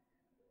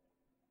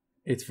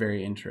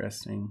very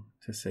interesting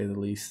to say the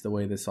least, the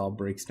way this all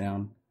breaks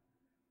down.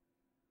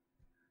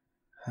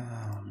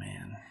 Oh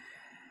man.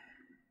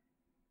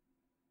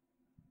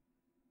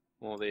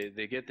 well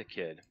they get the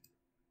kid,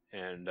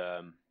 and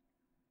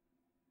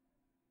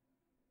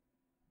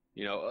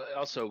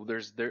also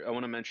I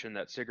want to mention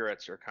that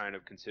cigarettes are kind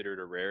of considered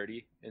a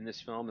rarity in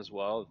this film as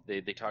well.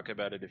 They talk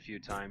about it a few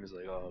times,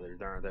 like, oh,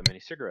 there aren't that many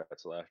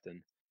cigarettes left,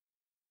 and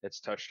it's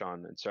touched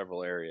on in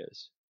several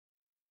areas.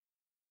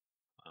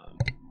 Um,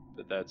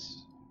 but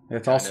that's It's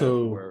kind of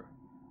also where.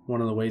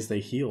 one of the ways they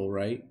heal,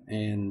 right?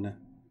 And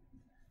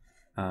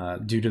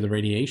due to the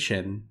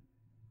radiation,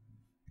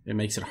 it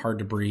makes it hard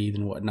to breathe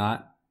and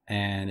whatnot.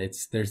 And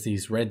there's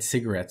these red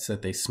cigarettes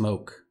that they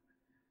smoke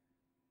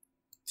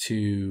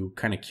to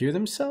kind of cure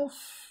themselves.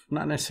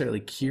 Not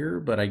necessarily cure,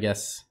 but I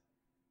guess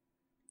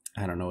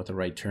I don't know what the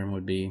right term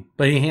would be.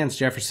 But he hands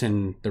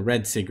Jefferson the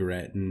red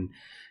cigarette, and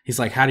he's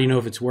like, "How do you know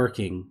if it's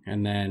working?"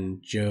 And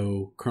then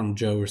Colonel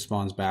Joe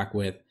responds back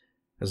with,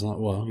 "As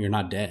long, well, you're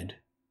not dead,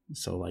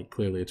 so like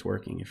clearly it's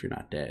working if you're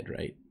not dead,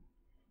 right?"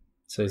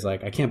 So he's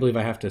like, "I can't believe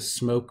I have to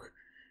smoke,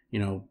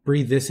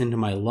 breathe this into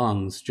my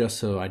lungs just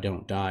so I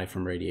don't die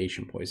from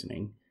radiation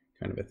poisoning,"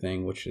 kind of a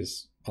thing, which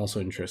is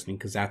also interesting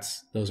because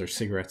those are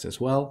cigarettes as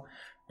well,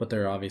 but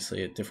they're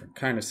obviously a different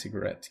kind of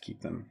cigarette to keep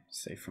them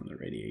safe from the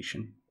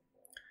radiation.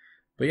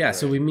 But yeah,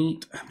 so Right. we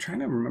meet. I'm trying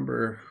to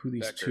remember who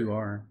these two Becker.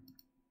 are.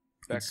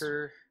 It's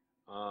Becker.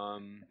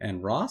 Um,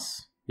 and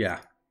Ross. Yeah,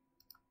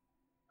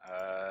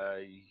 uh,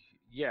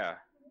 yeah.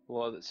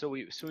 Well, so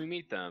we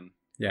meet them.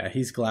 yeah.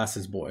 He's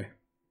Glasses boy.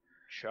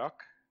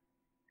 Chuck,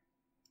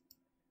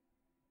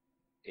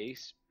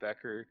 Ace,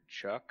 Becker,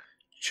 Chuck.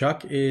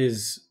 Chuck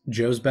is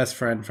Joe's best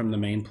friend from the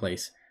main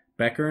place.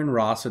 Becker and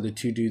Ross are the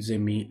two dudes they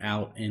meet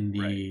out in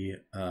Right.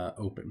 the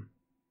open.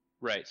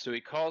 Right. So he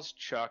calls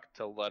Chuck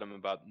to let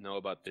him know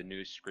about the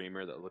new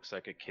screamer that looks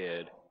like a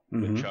kid, but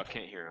Mm-hmm. Chuck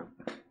can't hear him.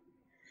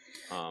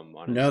 On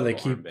his No,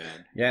 little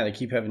armband. they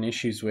keep having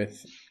issues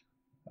with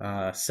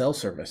cell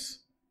service.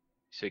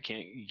 So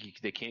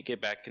they can't get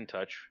back in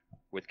touch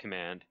with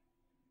command.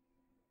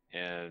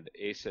 And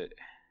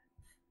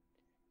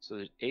so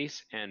there's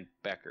Ace and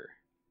Becker.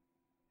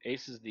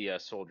 Ace is the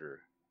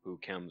soldier who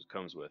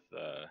comes with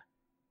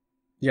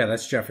Yeah,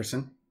 that's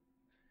Jefferson.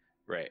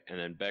 right, and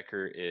then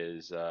Becker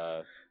is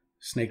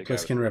Snake the guy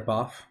with Plissken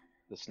ripoff.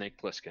 the Snake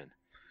Plissken,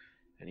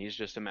 and he's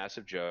just a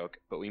massive joke.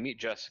 But we meet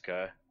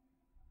Jessica,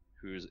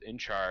 who's in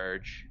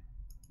charge,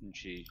 and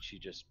she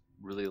just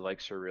really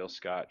likes her real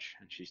scotch,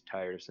 and she's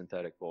tired of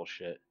synthetic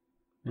bullshit,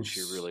 And and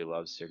she really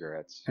loves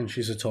cigarettes.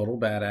 she's a total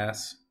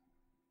badass.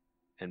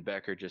 And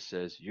Becker just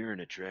says, "You're an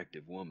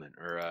attractive woman,"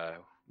 or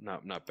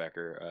not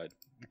Becker.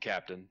 The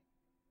captain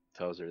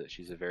tells her that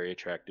she's a very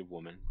attractive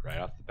woman right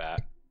off the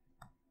bat,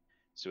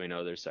 so we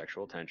know there's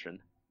sexual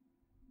tension.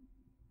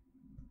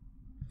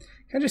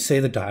 Can I just say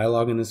the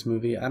dialogue in this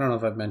movie? I don't know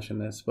if I've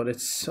mentioned this, but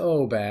it's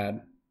so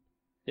bad.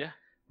 Yeah,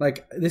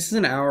 Like this is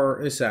an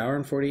hour. It's an hour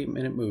and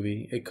 48-minute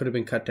movie. It could have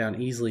been cut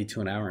down easily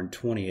to an hour and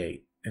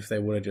 28 if they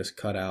would have just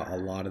cut out a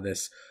lot of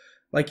this.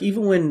 Like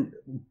even when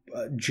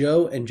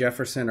Joe and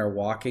Jefferson are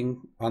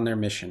walking on their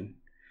mission,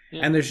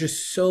 yeah. and there's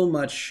just so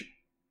much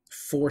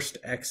forced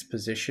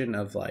exposition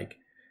of like,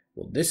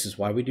 well, this is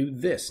why we do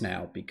this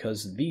now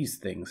because these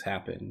things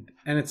happened,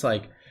 and it's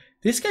like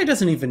this guy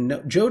doesn't even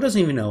know. Joe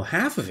doesn't even know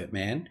half of it,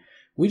 man.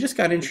 We just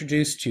got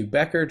introduced to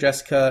Becker,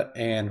 Jessica,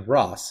 and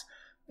Ross,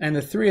 and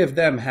the three of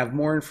them have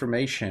more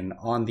information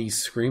on these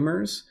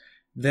screamers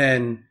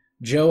than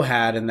Joe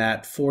had in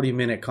that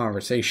 40-minute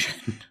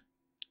conversation.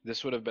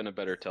 This would have been a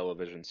better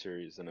television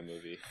series than a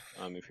movie,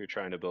 if you're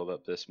trying to build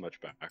up this much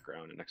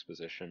background and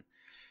exposition.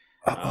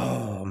 Um,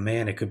 Oh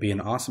man, it could be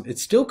an awesome. It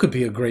still could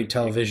be a great it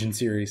television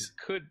series.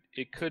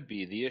 it could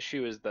be. The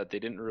issue is that they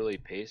didn't really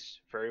pace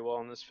very well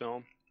in this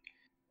film.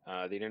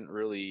 They didn't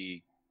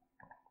really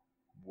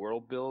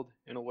world build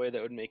in a way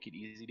that would make it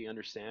easy to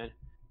understand.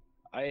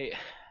 I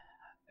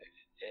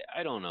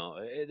I don't know.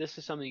 This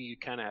is something you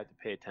kind of have to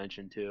pay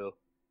attention to.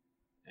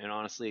 And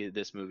honestly,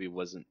 this movie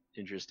wasn't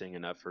interesting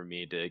enough for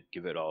me to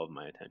give it all of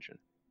my attention.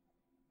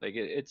 Like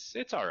it's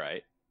all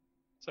right.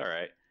 It's all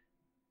right.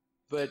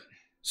 But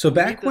So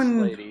we meet back this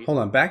when, lady. hold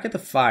on, back at the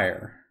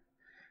fire,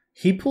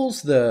 he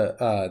pulls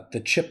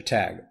the chip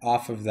tag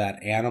off of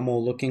that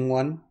animal looking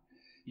one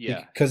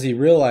Yeah, because he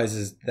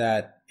realizes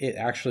that it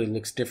actually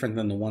looks different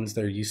than the ones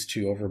they're used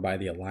to over by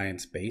the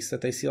Alliance base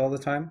that they see all the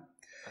time.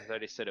 I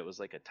thought he said it was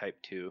like a Type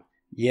 2,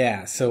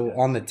 Yeah, and it so hadn't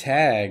on the seen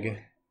one before. tag,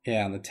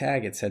 yeah, on the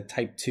tag it said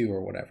type 2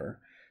 or whatever.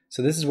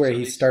 So this is where So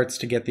he they starts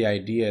to get the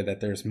idea that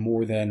there's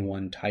more than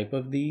one type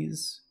of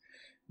these.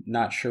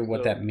 Not sure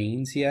what so that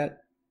means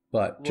yet,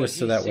 but well, just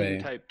so he's that seen way.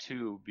 Type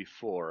 2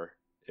 before.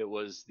 It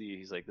was the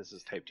he's like this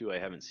is Type 2. I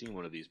haven't seen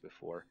one of these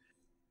before.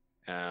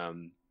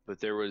 But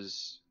there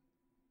was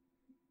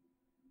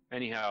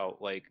anyhow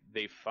like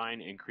they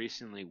find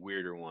increasingly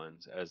weirder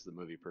ones as the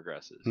movie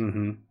progresses.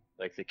 Mhm.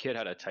 Like the kid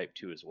had a Type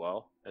 2 as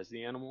well as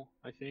the animal,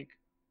 I think,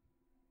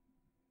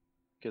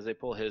 because they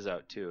pull his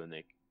out too, and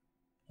they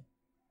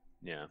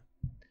yeah.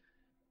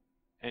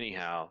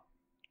 Anyhow,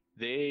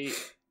 they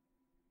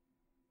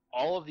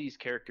all of these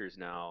characters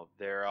now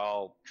they're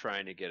all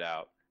trying to get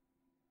out,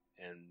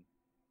 and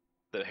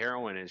the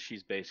heroine is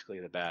she's basically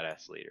the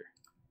badass leader.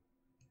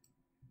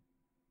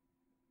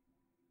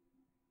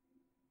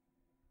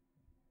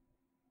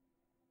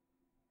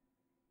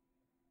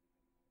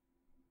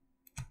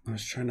 I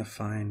was trying to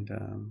find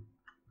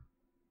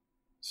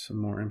some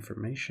more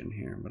information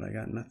here, but I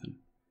got nothing.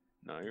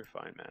 No, you're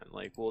fine, man.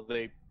 Like, well,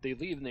 they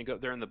leave and they go.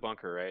 They're in the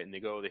bunker, right? And they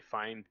go. They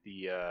find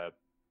the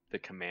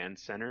command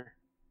center,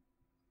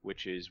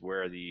 which is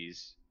where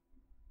these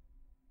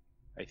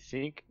I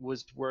think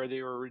was where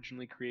they were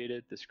originally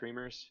created. The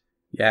screamers.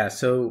 Yeah,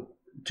 so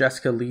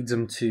Jessica leads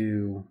him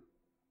to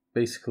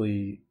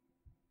basically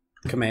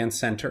command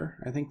center,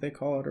 I think they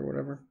call it or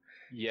whatever.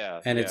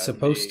 Yeah, And it's yeah. And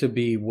supposed to they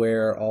be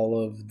where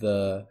all of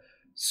the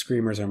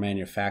screamers are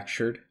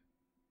manufactured.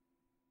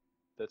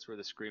 that's where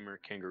the screamer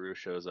kangaroo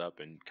shows up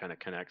and kind of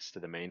connects to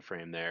the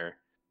mainframe there,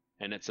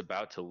 and it's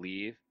about to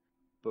leave,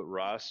 but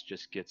Ross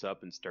just gets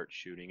up and starts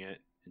shooting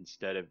it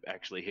instead of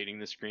actually hitting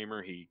the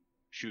screamer. He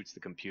shoots the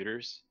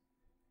computers.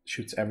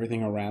 Shoots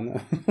everything around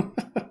them.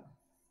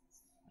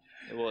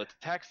 Well, it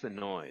attacks the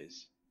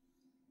noise,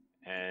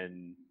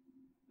 and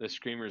the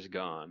screamer's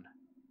gone.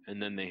 And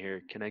then they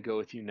hear, "Can I go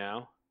with you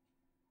now?"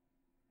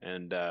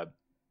 And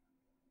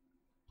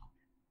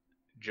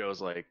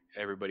Joe's like,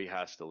 "Everybody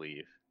has to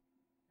leave."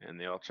 And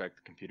they all check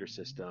the computer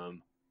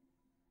system,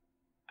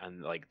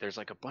 and like, there's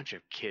like a bunch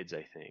of kids,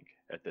 I think,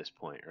 at this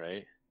point,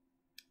 right?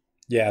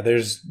 Yeah, they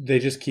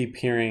just keep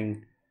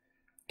hearing,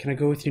 "Can I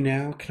go with you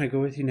now? Can I go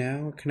with you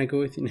now? Can I go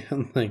with you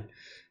now?" Like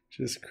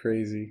just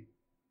crazy.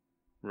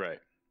 Right.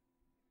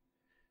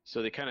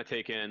 So they kind of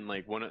take in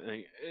like one of,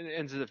 and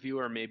as a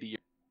viewer, maybe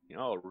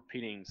oh,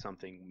 repeating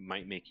something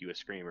might make you a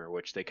screamer,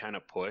 which they kind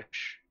of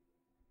push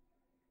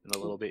in a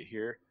little bit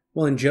here.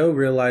 Well, and Joe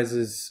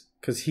realizes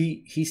cuz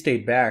he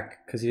stayed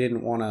back cuz he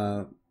didn't want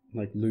to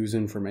like lose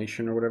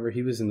information or whatever.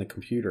 He was in the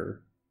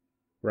computer,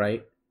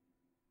 right?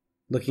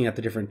 Looking at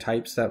the different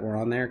types that were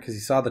on there because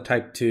he saw the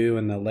type 2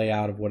 and the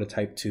layout of what a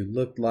type 2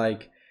 looked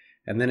like.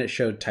 And then it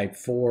showed type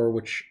 4,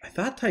 which I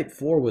thought type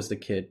 4 was the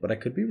kid, but I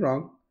could be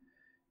wrong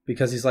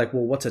because he's like,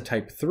 well, what's a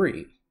type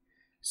 3?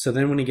 So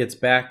then when he gets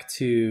back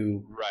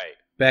to Right.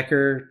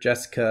 Becker,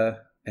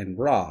 Jessica, and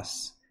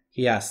Ross,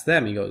 he asks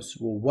them, he goes,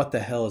 well, what the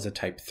hell is a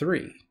type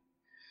 3?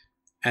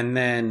 And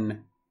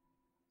then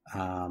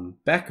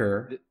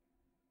Becker Th-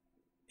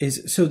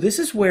 is, so this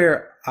is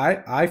where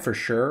I for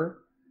sure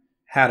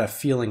had a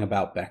feeling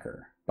about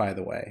Becker, by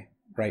the way,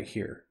 right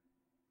here.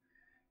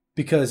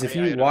 Because if I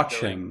you had a watch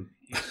feeling him,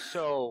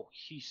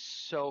 he's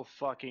so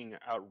fucking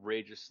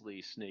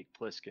outrageously Snake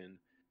Plissken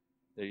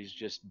that he's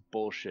just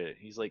bullshit.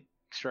 He's like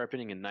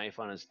sharpening a knife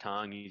on his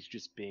tongue. He's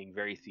just being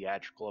very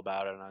theatrical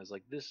about it. And I was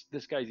like, this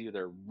guy's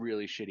either a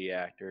really shitty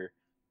actor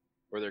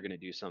or they're gonna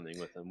do something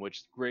with him,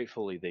 which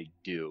gratefully they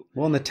do.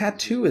 well, and the This is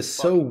tattoo is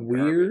so fucking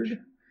garbage. weird.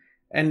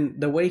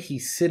 And the way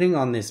he's sitting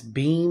on this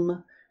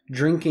beam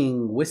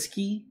drinking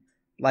whiskey,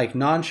 like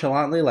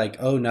nonchalantly, like,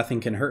 oh,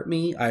 nothing can hurt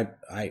me.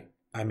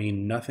 I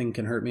mean, nothing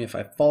can hurt me if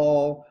I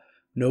fall.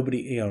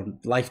 Nobody,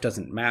 life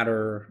doesn't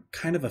matter.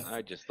 Kind of a,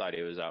 I just thought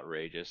it was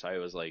outrageous. I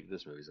was like,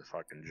 this movie's a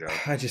fucking joke.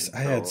 I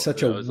had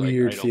such So a I was like, I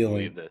weird don't feeling.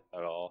 believe this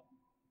at all.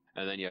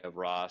 And then you have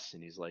Ross,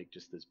 and he's like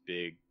just this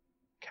big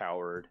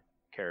coward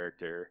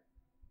character,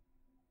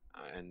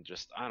 and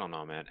just I don't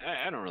know, man.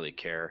 I don't really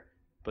care.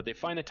 But they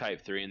find a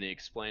Type 3, and they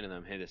explain to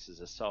them, hey, this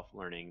is a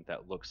self-learning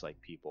that looks like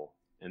people,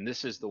 and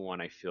this is the one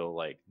I feel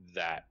like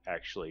that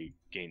actually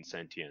gained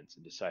sentience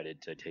and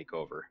decided to take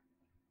over.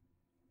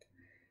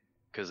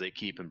 because they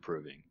keep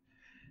improving,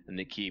 and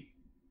they keep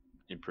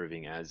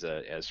improving as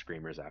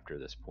screamers after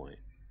this point.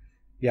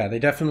 Yeah, they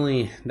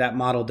definitely, that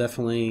model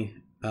definitely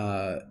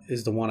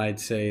is the one I'd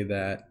say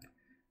that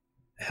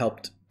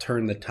helped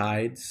turn the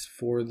tides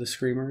for the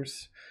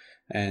screamers.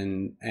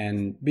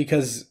 And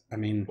because I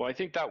mean, Well, I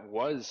think that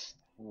was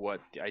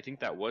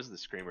the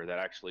screamer that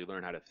actually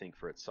learned how to think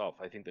for itself.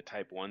 I think the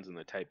type 1s and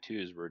the type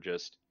 2s were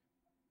just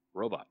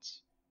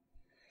robots.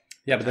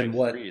 yeah, The but then type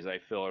what? 3s I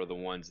feel are the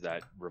ones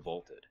that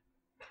revolted.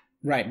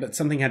 Right, but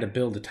something had to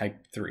build a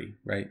type 3,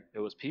 right? It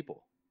was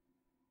people.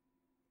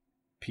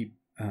 You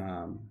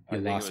I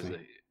think it lost was me.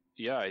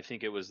 the Yeah, I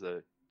think it was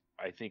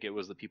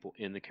the people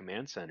in the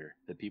command center,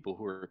 the people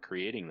who were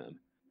creating them.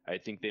 I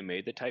think they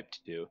made the type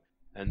 2,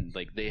 and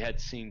like they had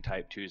seen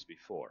type 2s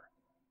before.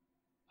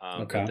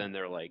 But Okay. then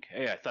they're like,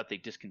 "Hey, I thought they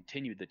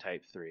discontinued the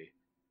type 3."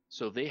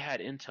 So they had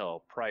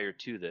intel prior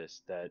to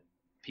this that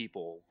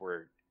people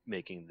were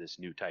making this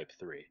new type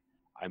 3.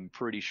 I'm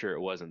pretty sure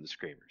it wasn't the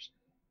screamers.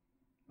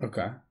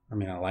 Okay. I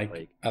mean,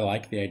 Like I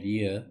like the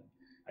idea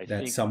I that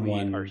think our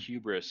someone.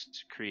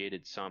 hubris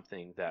created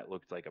something that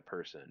looked like a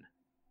person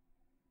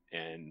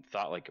and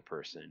thought like a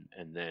person,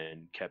 and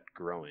then kept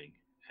growing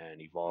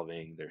and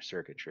evolving their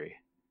circuitry.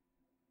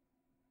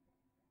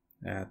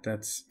 Yeah,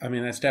 that's. I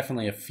mean, that's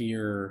definitely a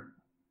fear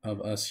of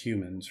us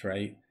humans,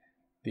 right?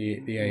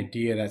 The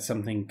idea that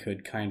something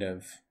could kind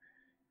of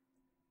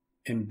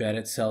embed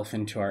itself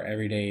into our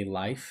everyday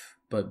life,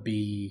 but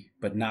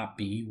not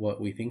be what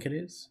we think it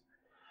is.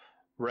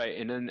 Right,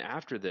 and then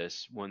after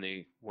this, when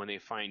they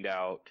find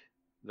out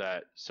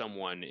that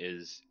someone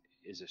is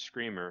a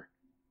screamer,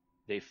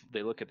 they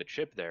look at the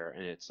chip there,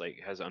 and it's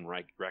like has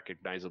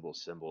unrecognizable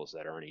symbols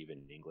that aren't even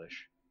in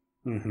English.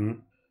 Mm-hmm.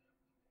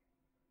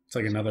 It's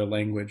like So, another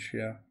language.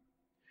 Yeah.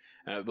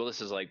 but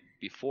this is like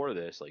before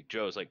this, like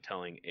Joe's like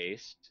telling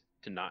Ace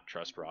to not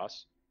trust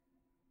Ross.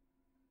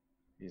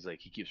 He's like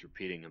he keeps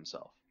repeating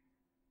himself.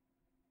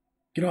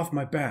 Get off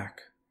my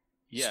back.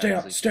 Yeah, he's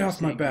like Stay keep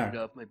off my saying get back.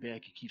 off my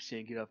back. He keeps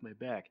saying get off my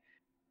back,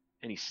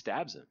 and he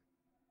stabs him.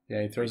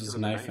 Yeah, he Or he throws his throws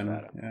a knife knife in.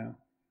 at him, Yeah.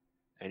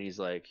 and he's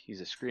like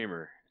he's a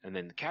screamer. And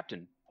then the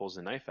captain pulls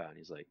the knife out, and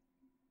he's like,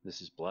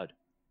 "This is blood."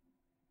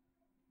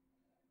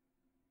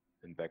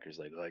 And Becker's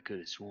like, "Oh, I could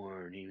have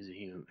sworn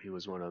he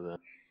was one of them."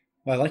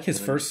 Well, I like his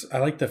And then first. I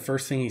like the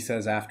first thing he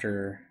says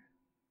after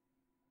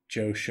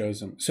Joe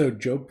shows him. So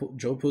Joe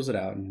pulls it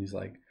out and he's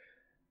like,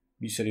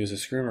 "You said he was a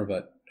screamer,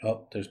 but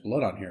oh, there's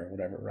blood on here or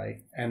whatever,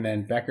 right?" And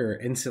then Becker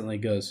instantly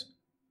goes,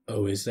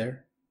 "Oh, is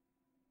there?"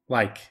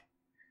 Like,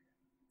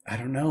 I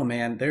don't know,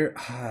 man.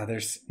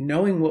 There's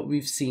knowing what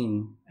we've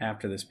seen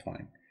after this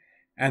point,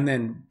 and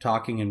then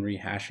talking and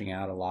rehashing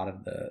out a lot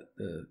of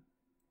the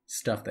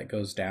stuff that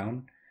goes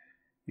down.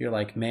 You're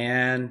like,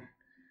 man,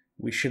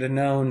 we should have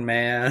known,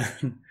 man.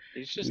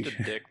 he's we just a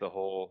should... dick the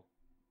whole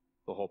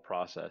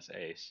process.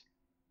 Ace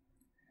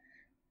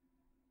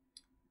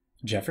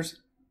Jefferson,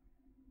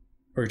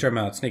 or are you talking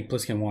about Snake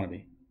Plissken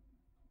wannabe?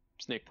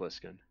 Snake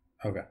Plissken.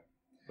 Okay.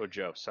 Oh,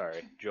 Joe.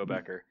 Sorry, Joe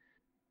Becker.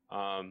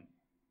 Um,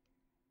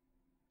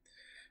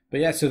 But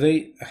yeah,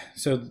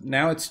 so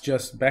now it's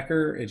just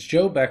Becker, it's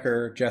Joe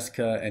Becker,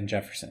 Jessica, and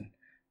Jefferson.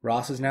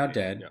 Ross is now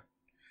dead,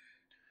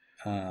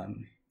 yeah.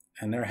 um,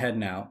 and they're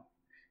heading out,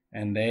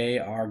 and they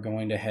are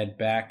going to head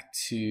back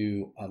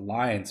to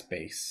Alliance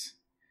base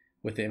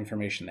with the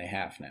information they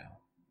have now.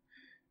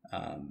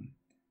 Um,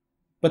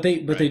 but they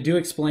Right. do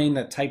explain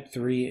that Type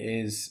 3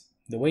 is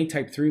the way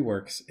Type 3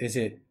 works is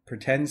it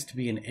pretends to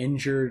be an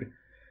injured.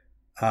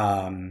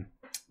 Um,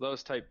 That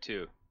was type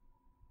 2.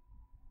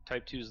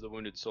 Type 2 is the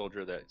wounded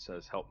soldier that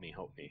says, "Help me,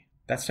 help me."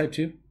 that's Type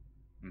 2.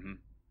 Mm-hmm.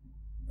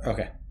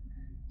 Okay.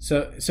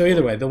 So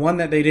either Well, way, the one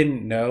that they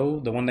didn't know,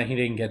 the one that he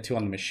didn't get to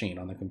on the machine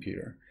on the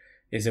computer,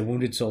 is a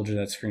wounded soldier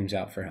that screams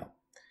out for help.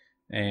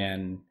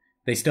 And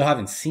they still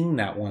haven't seen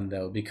that one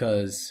though,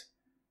 because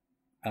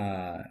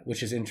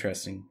which is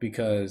interesting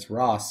because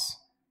Ross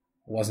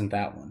wasn't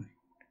that one,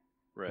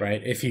 right.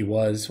 right? If he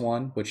was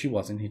one, which he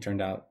wasn't, he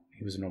turned out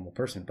he was a normal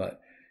person, but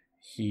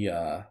he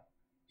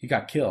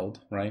got killed,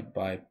 right,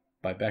 by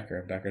Becker.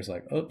 And Becker's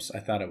like, "Oops, I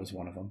thought it was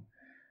one of them."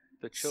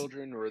 The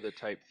children were the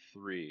type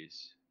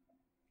 3s.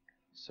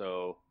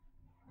 So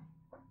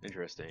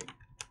interesting.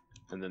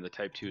 And then the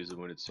type 2 is the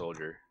wounded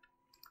soldier.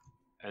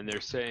 And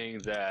they're saying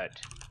that,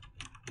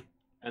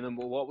 and then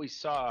what we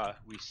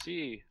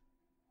see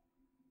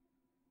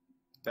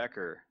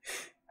Becker,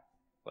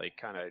 like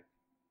kind of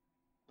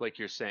like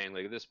you're saying,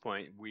 like at this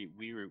point,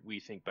 we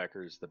think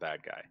Becker's the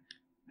bad guy,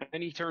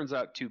 and he turns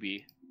out to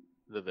be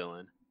the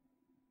villain.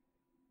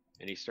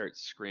 And he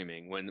starts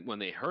screaming when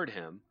they hurt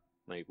him,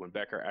 like when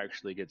Becker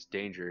actually gets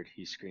dangered,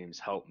 he screams,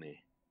 "Help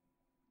me!"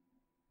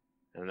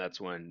 And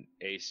that's when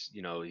Ace,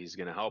 he's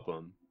gonna help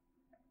him,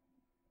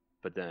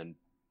 but then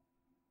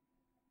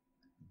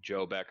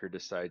Joe Becker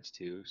decides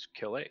to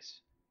kill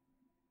Ace.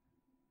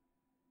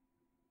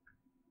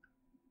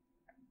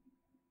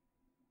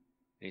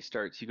 And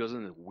he goes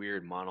into this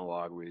weird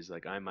monologue where he's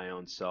like, "I'm my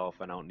own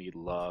self. I don't need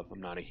love.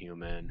 I'm not a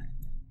human."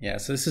 Yeah,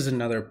 so this is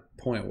another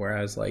point where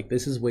I was like,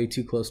 this is way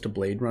too close to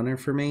Blade Runner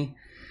for me,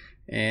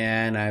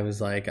 And I was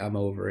like, I'm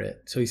over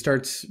it. So he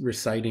starts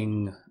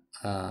reciting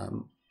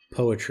um,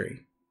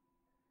 poetry.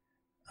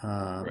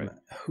 Um, Right.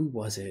 who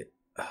was it?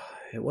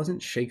 It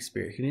wasn't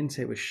Shakespeare. He didn't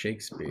say it was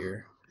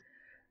Shakespeare.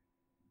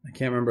 I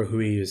can't remember who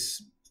he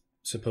was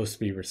supposed to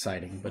be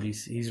reciting, but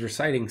he's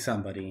reciting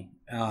somebody,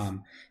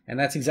 and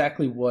that's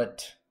exactly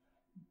what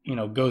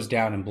goes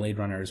down in Blade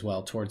Runner as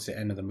well towards the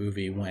end of the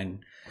movie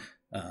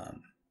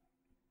um,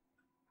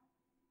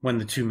 when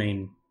the two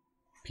main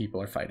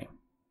people are fighting,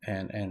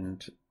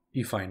 and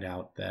you find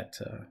out that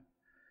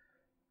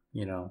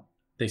you know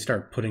they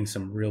start putting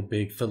some real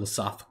big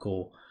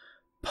philosophical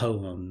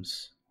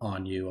poems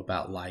on you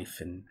about life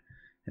and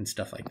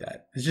stuff like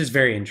that. It's just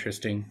very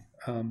interesting.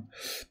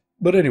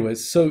 But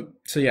anyways, so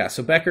yeah,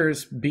 so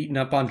Becker's beating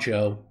up on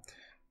Joe.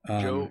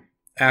 Um, Joe,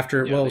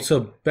 after yeah, well, they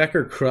so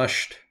Becker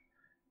crushed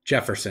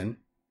Jefferson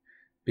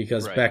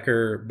because right.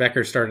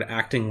 Becker started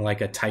acting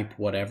like a type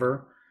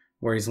whatever,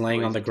 where he's Well,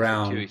 laying on he's the a type two.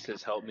 ground. He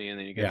says, "Help me," and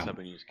then he gets Yeah, up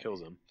and he just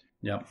kills him.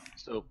 yep.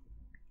 So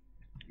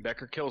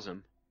Becker kills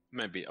him.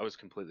 Might be. I was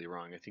completely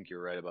wrong. I think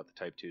you're right about the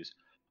type twos.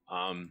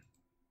 Um,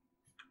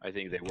 I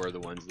think they were the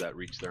ones that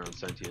reached their own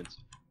sentience.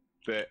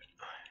 But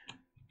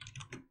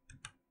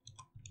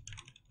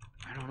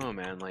I don't know,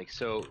 man. Like,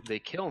 so they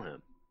kill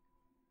him,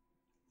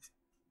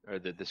 or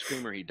the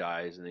screamer he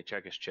dies, and they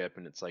check his chip,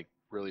 and it's like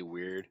really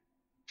weird.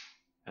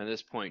 And at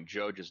this point,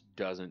 Joe just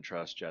doesn't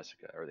trust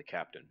Jessica or the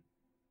captain,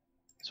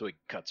 so he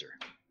cuts her,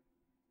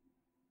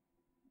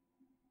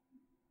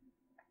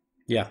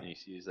 Yeah, and he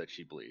sees that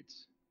she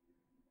bleeds.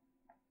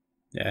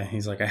 yeah.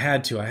 He's like, I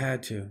had to,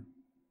 And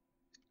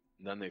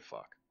then they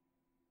fuck.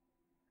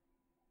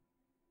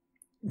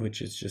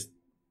 which is just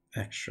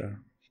extra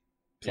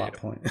plot Yeah.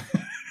 point.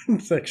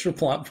 It's extra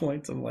plot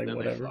points. I'm like, Then they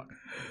whatever.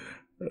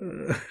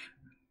 fuck.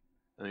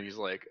 And he's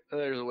like, oh,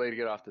 "There's a way to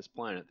get off this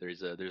planet.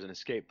 There's an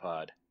escape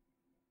pod."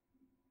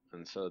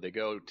 And so they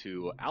go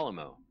to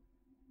Alamo,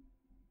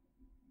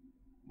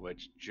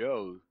 which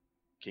Joe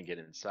can get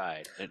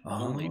inside, and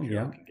only Oh Joe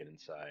yeah, can get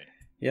inside.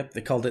 yep. They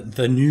called it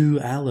the New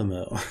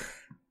Alamo,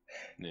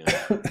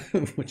 Yeah.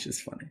 which is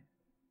funny.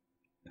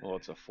 Well,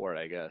 it's a fort,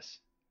 I guess.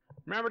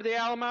 Remember the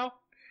Alamo?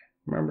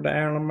 Remember the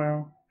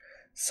Alamo?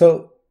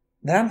 So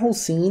that whole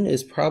scene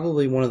is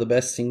probably one of the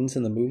best scenes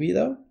in the movie,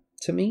 though.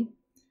 To me,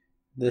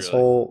 Really?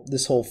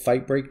 this whole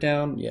fight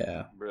breakdown.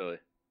 Yeah, Really?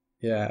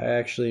 yeah. I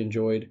actually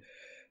enjoyed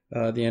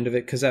the end of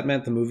it because that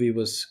meant the movie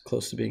was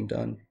close to being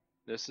done.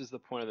 This is the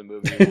point of the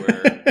movie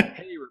where,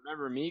 hey,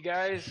 remember me,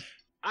 guys?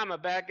 I'm a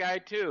bad guy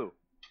too.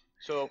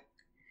 So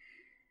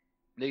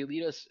they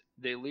lead us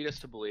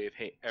to believe,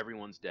 hey,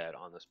 everyone's dead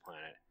on this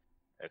planet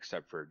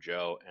except for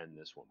Joe and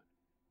this woman.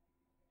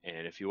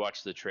 And if you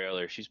watch the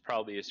trailer, she's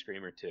probably a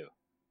screamer too.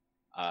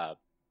 Uh,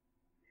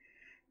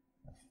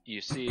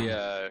 you see,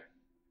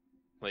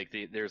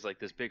 there's like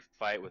this big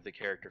fight with the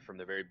character from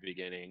the very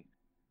beginning.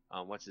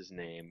 What's his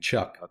name?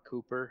 Chuck.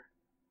 Cooper.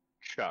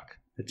 Chuck.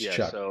 It's Yeah.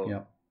 Chuck. So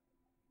Yeah.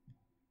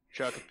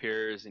 Chuck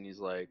appears and he's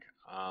like,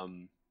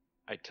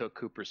 I took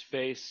Cooper's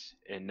face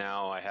and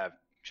now I have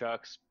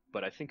Chuck's,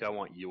 but I think I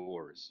want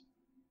yours.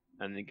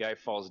 And the guy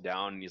falls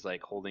down and he's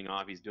like holding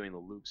off. He's doing the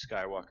Luke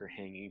Skywalker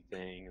hanging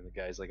thing, and the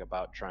guy's like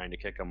about trying to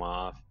kick him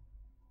off.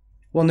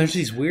 Well, and there's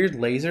these weird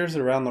lasers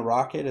around the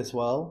rocket as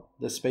well,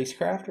 the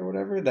spacecraft or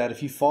whatever, that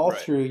if you fall Right.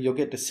 through, you'll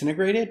get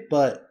disintegrated,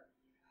 but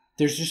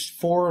there's just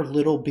four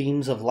little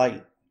beams of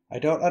light. I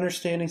don't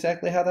understand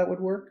exactly how that would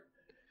work.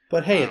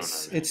 But hey, I don't know,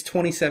 it's man.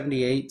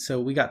 2078,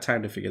 so we got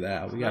time to figure that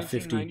out. It's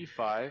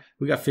 1995.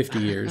 We got 50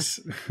 years.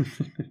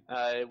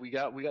 We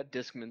got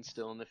Discman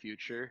still in the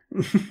future.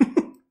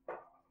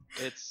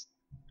 It's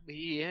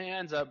he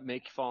ends up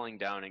falling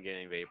down and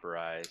getting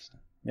vaporized,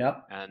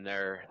 Yep. and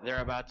they're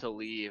about to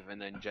leave, and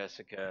then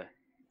Jessica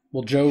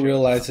Well, Joe shows up.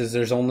 realizes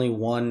there's only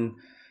one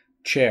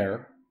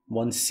chair,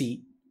 one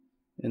seat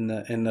in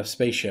the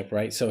spaceship,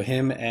 right? So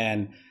him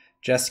and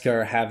Jessica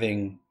are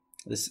having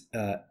this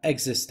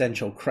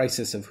existential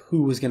crisis of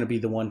who was going to be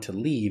the one to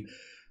leave.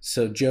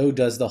 So Joe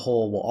does the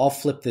whole, well, I'll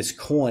flip this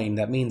coin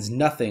that means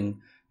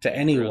nothing to Throws her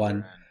anyone,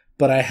 in.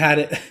 but I had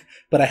it,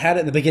 but I had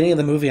it in the beginning of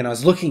the movie, and I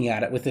was looking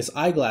at it with this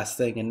eyeglass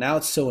thing, and now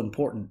it's so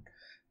important.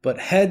 But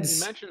He heads,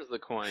 mentions the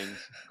coin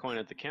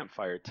at the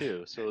campfire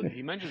too, so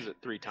he mentions it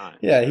 3 times.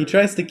 yeah, he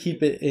tries to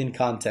keep it in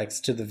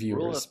context to the Rule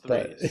viewers, of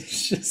but threes.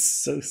 it's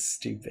just so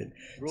stupid.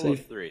 So Rule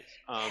of threes.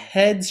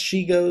 heads,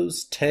 she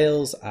goes,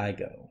 tails, I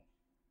go.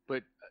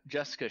 But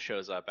Jessica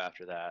shows up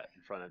after that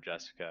in front of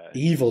Jessica, and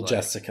she's Evil like,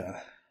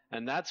 Jessica.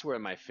 and that's where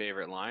my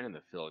favorite line in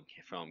the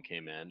film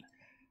came in.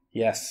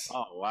 Yes.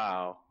 Oh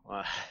wow,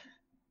 I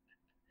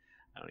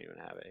don't even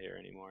have it here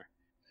anymore.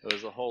 It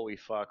was a holy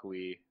fuck.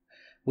 We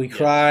Yes,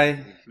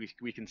 cry,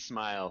 we can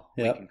smile,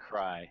 we can yep,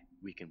 cry,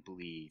 we can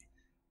bleed,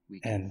 we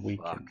can and we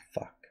fuck. can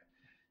fuck.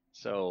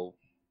 So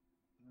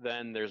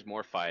then there's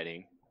more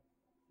fighting,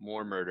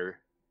 more murder.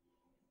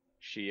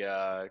 She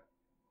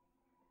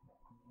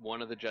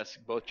one of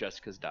both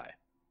Jessicas die.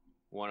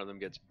 One of them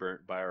gets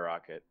burnt by a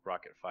rocket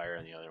fire,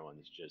 and the other one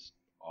is just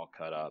all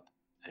cut up.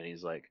 And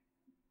he's like,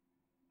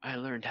 I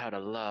learned how to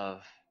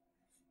love.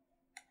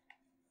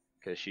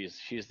 because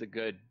she's the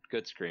good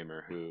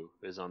screamer who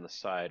is on the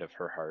side of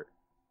her heart.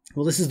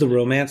 Well, this is the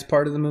romance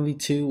part of the movie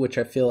too, which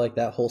I feel like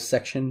that whole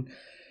section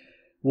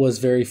was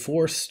very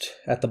forced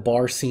at the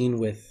bar scene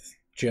with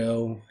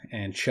Joe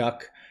and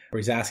Chuck, where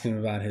he's asking him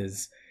about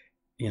his,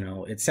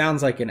 it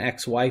sounds like an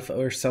ex-wife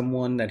or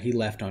someone that he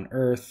left on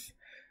Earth,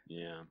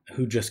 Yeah,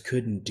 who just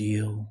couldn't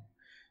deal.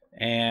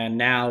 And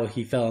now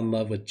he fell in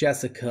love with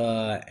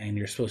Jessica, and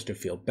you're supposed to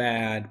feel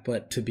bad,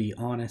 but to be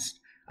honest,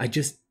 I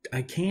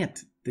can't.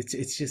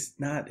 It's just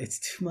not. It's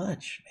too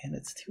much, man.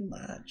 It's too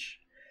much.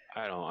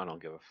 I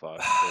don't give a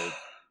fuck.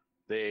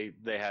 They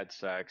had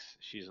sex.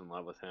 She's in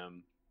love with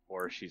him,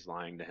 or she's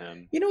lying to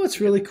him You know what's to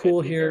get really the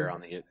cool teddy bear here?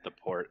 on the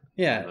port on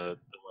Yeah, the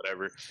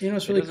whatever. you know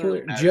what's It really doesn't cool really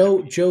here?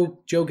 matter to me.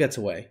 Joe gets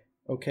away.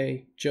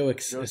 Okay, Joe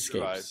Joe escapes.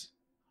 survives,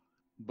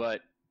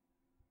 but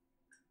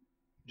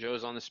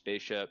Joe's on the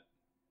spaceship.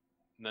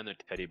 And then the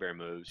teddy bear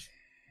moves.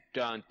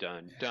 Dun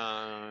dun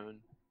dun.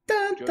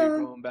 Dun, Joe, you're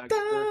dun, going back to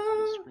Earth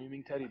with a dun.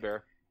 screaming teddy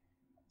bear.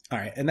 All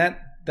right, and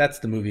that's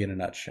the movie in a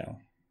nutshell.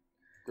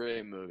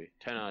 Great movie.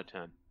 10 out of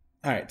 10.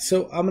 All right,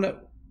 so I'm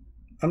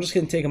just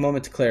gonna take a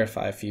moment to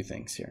clarify a few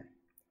things here.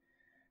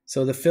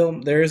 So the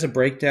film, there is a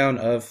breakdown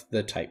of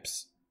the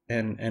types,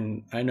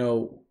 and I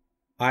know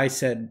I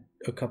said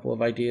a couple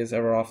of ideas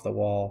that were off the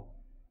wall,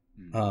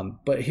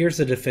 but here's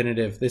the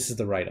definitive. This is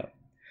the write up.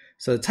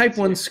 So the type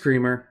 1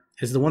 screamer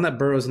is the one that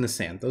burrows in the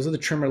sand. Those are the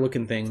trimmer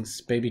looking things,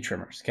 baby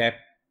trimmers. Okay.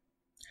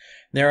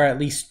 There are at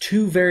least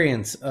 2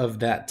 variants of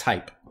that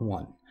type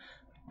 1.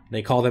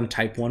 They call them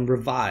Type 1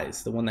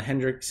 Revised, the one that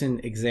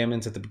Hendrickson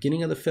examines at the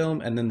beginning of the film,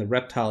 and then the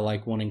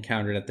reptile-like one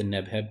encountered at the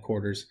Neb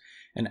headquarters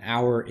an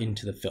hour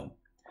into the film.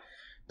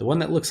 The one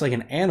that looks like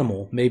an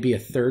animal may be a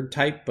third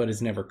type, but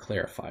is never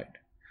clarified.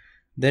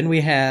 Then we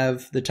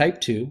have the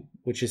Type 2,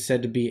 which is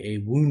said to be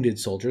a wounded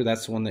soldier.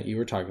 That's the one that you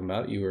were talking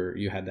about.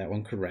 You had that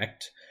one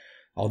correct.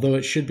 Although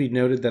it should be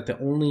noted that the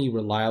only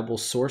reliable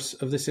source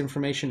of this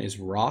information is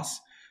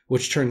Ross,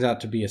 which turns out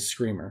to be a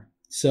screamer.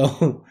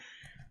 So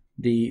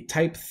the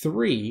Type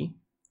 3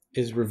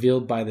 is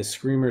revealed by the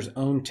screamer's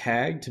own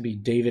tag to be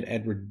David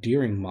Edward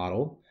Deering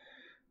model.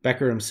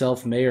 Becker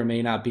himself may or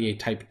may not be a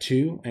Type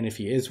 2, and if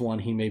he is one,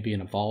 he may be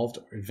an evolved,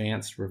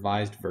 advanced,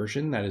 revised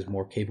version that is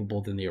more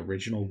capable than the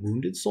original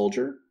wounded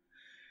soldier.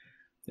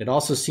 It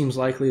also seems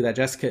likely that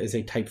Jessica is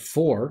a Type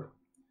 4,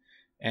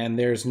 and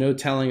there's no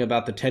telling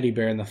about the teddy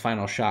bear in the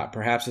final shot.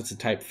 Perhaps it's a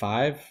Type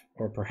 5,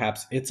 or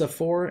perhaps it's a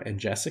 4 and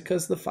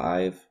Jessica's the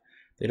 5.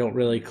 They don't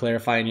really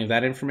clarify any of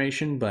that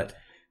information, but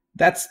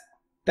that's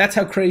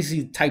how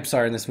crazy types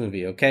are in this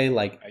movie, okay?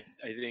 Like,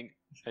 I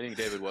think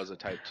David was a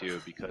Type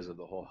 2 because of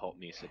the whole help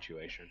me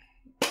situation.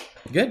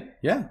 good,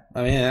 yeah.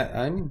 I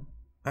mean,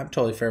 I'm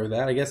totally fair with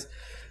that. I guess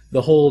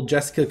the whole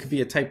Jessica could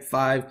be a Type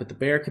 5, but the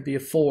bear could be a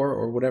 4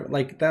 or whatever.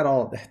 Like,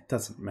 that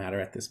doesn't matter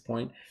at this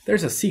point.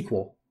 There's a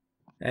sequel.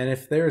 And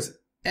if there's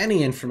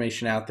any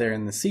information out there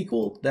in the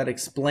sequel that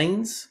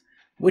explains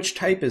which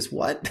type is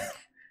what...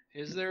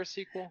 Is there a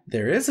sequel?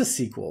 There is a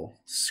sequel.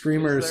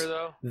 Screamers, Is there,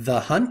 though? The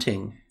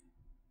Hunting.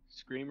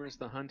 Screamers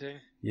the Hunting?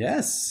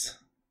 Yes.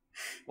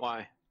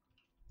 Why?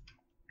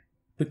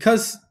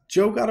 Because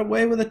Joe got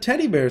away with a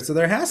teddy bear, so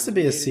there has to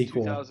be a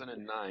sequel.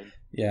 2009.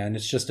 Yeah, and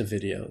it's just a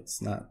video.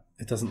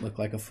 It doesn't look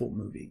like a full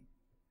movie.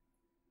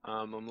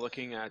 I'm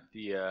looking at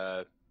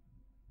the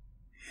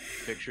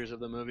pictures of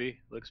the movie.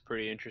 Looks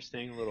pretty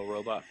interesting. Little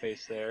robot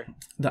face there.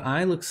 The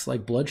eye looks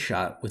like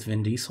Bloodshot with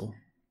Vin Diesel.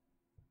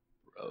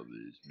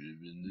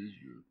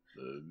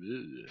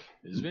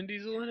 Is Vin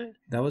Diesel in it?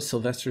 That was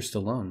Sylvester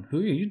Stallone. Who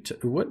are you?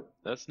 What?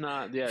 That's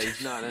not. Yeah,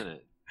 he's not in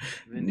it.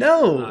 Vin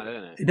No, Diesel's not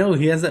in it. no,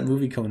 he has that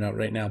movie coming out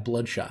right now,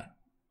 Bloodshot,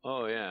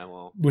 Oh yeah,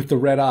 well, with the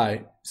red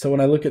eye. So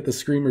when I look at the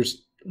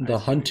Screamers, I see The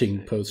what Hunting you're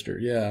saying. poster,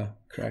 yeah,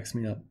 cracks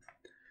me up.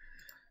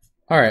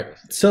 All right,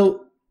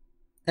 so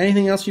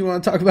anything else you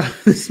want to talk about in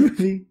this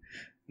movie?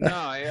 no.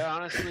 I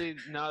honestly,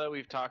 now that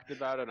we've talked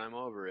about it, I'm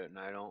over it, and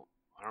I don't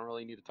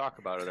really need to talk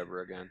about it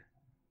ever again.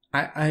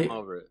 I'm I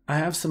over it. I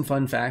have some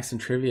fun facts and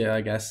trivia,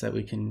 I guess, that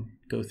we can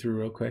go through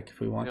real quick if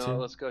we want to.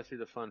 Let's go through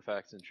the fun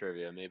facts and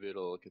trivia. Maybe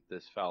it'll get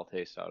this foul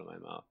taste out of my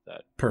mouth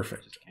that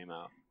Perfect. just came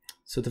out.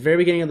 So at the very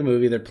beginning of the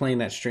movie, they're playing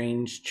that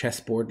strange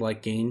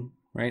chessboard-like game,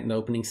 right, in the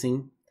opening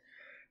scene.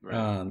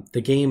 Right.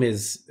 The game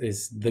is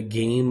the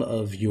game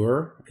of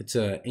Ur. It's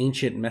an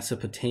ancient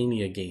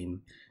Mesopotamia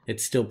game.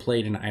 It's still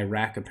played in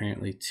Iraq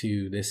apparently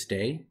to this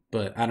day,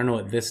 but I don't know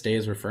what this day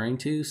is referring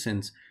to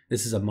since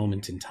this is a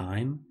moment in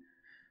time.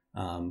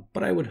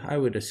 But I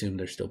would assume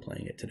they're still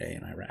playing it today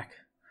in Iraq.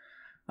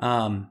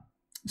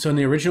 So in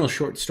the original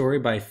short story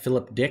by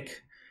Philip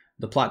Dick,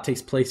 the plot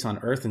takes place on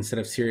Earth instead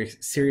of Sirius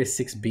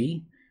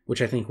 6B,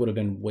 which I think would have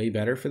been way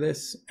better for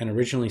this. And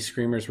originally,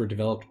 Screamers were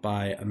developed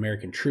by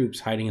American troops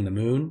hiding in the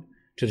moon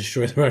to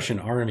destroy the Russian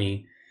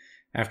army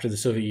after the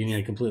Soviet Union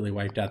had completely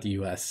wiped out the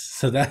U.S.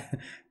 So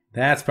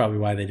that's probably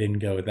why they didn't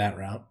go with that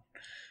route.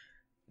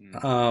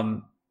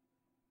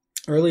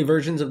 Early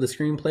versions of the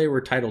screenplay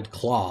were titled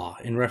Claw,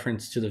 in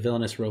reference to the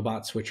villainous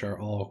robots, which are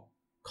all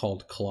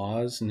called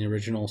Claws in the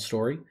original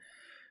story.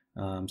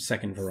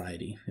 Second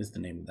Variety is the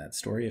name of that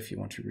story if you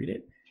want to read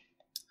it.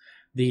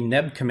 The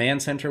Neb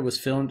Command Center was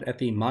filmed at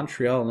the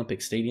Montreal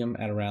Olympic Stadium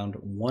at around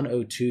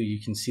 1:02.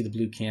 You can see the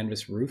blue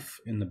canvas roof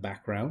in the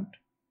background.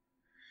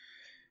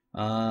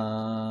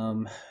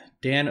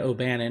 Dan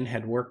O'Bannon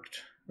had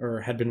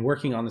been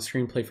working on the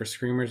screenplay for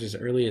Screamers as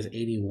early as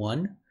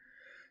 81.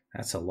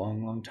 That's a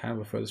long, long time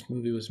before this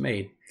movie was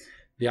made.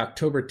 The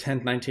October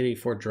 10th,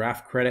 1984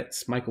 draft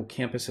credits Michael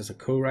Campus as a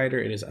co-writer.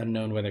 It is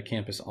unknown whether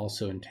Campus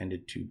also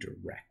intended to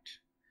direct.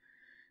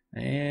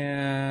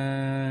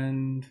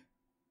 And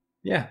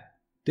yeah,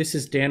 this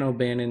is Dan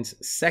O'Bannon's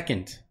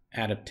second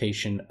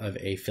adaptation of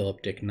a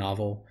Philip Dick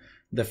novel.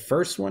 The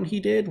first one he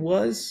did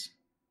was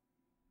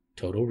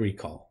Total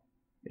Recall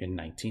in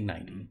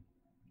 1990.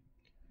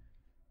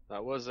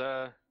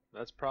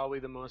 That's probably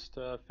the most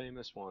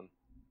famous one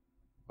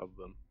of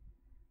them.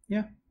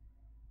 Yeah.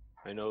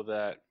 I know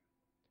that.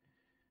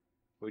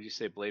 Would you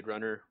say Blade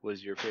Runner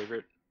was your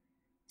favorite?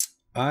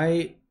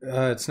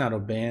 It's not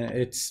O'Bannon.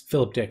 It's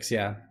Philip Dick's.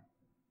 Yeah,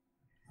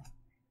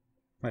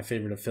 my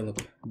favorite of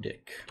Philip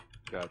Dick.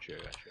 Gotcha.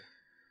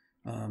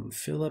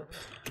 Philip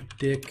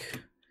Dick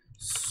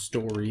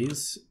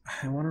stories.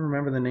 I want to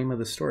remember the name of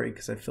the story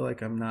because I feel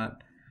like I'm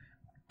not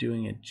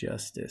doing it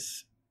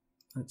justice.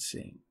 Let's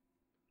see.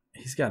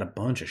 He's got a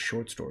bunch of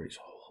short stories.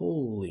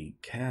 Holy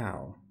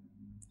cow.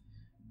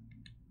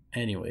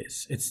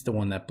 Anyways, it's the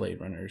one that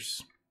Blade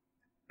Runner's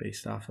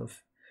based off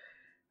of.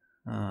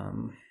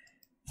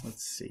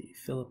 Let's see.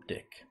 Philip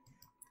Dick.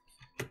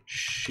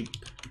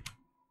 Sheep.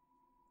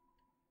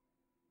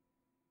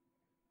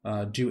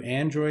 Do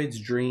Androids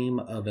Dream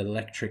of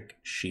Electric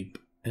Sheep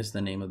is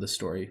the name of the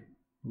story.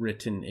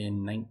 Written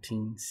in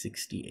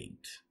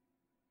 1968.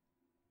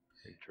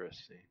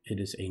 Interesting. It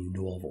is a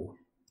novel.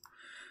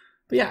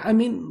 But yeah, I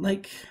mean,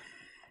 like,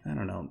 I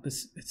don't know.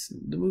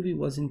 The movie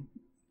wasn't,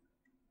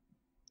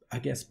 I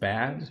guess,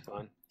 bad. It's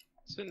fun.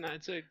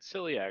 It's a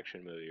silly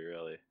action movie,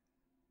 really.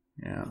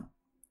 Yeah.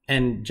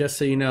 And just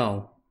so you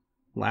know,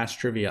 last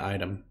trivia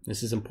item.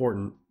 This is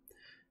important.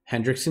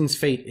 Hendrickson's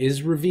fate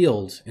is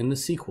revealed in the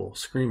sequel,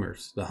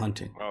 Screamers: The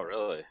Hunting. Oh,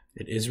 really?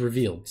 It is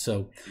revealed.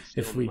 So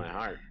if we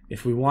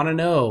want to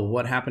know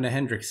what happened to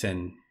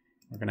Hendrickson,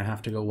 we're gonna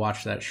have to go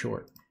watch that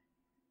short.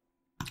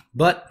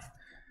 But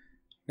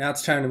now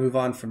it's time to move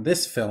on from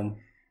this film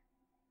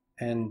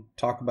and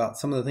talk about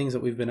some of the things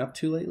that we've been up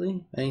to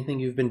lately. Anything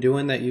you've been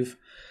doing that you've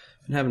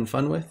been having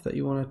fun with that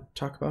you want to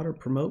talk about or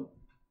promote?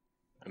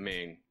 I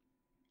mean,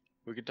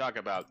 we could talk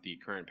about the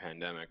current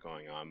pandemic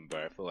going on,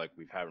 but I feel like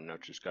we've had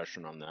enough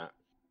discussion on that.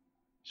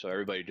 So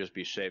everybody just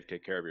be safe,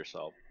 take care of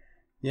yourself.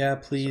 Yeah,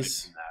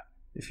 please.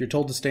 If you're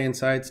told to stay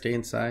inside, stay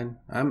inside.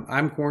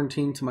 I'm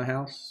quarantined to my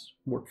house,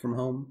 work from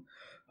home.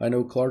 I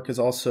know Clark is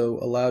also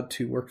allowed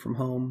to work from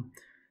home.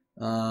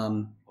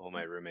 All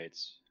my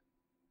roommates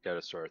got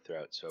a sore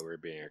throat, so we're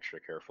being extra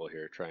careful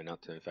here, trying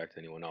not to infect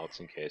anyone else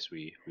in case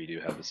we do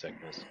have the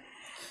sickness.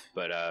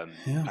 But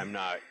Yeah. I'm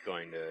not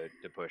going to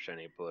push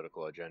any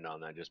political agenda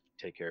on that. Just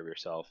take care of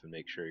yourself and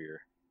make sure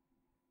you're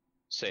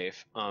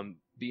safe.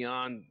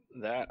 Beyond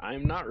that,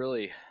 I'm not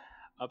really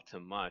up to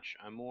much.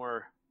 I'm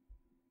more.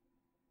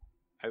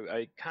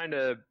 I've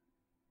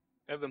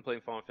been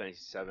playing Final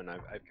Fantasy VII.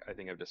 I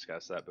think I've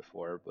discussed that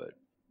before, but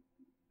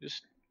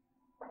just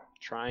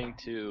trying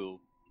to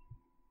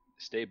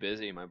stay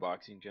busy. My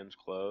boxing gym's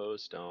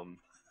closed.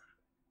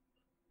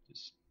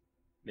 Just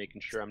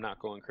making sure I'm not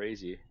going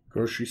crazy.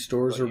 Grocery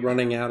stores are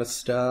running out of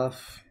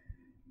stuff.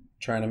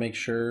 Trying to make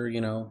sure,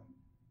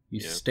 you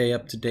stay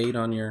up to date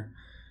on your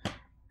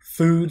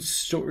food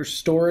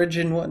storage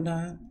and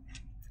whatnot.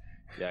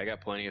 Yeah, I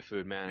got plenty of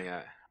food, man. I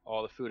got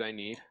all the food I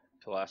need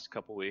to last a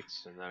couple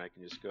weeks, and then I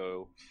can just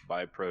go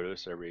buy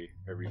produce every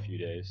few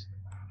days.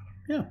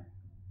 Yeah.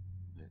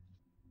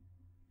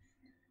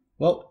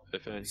 Well,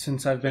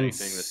 since I've been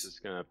anything, this is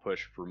going to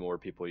push for more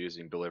people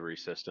using delivery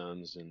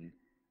systems, and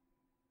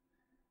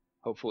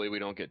hopefully we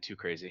don't get too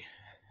crazy.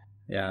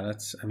 Yeah,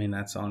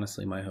 that's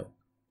honestly my hope.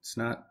 It's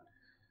not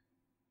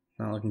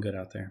looking good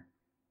out there.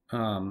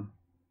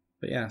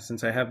 But yeah,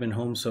 since I have been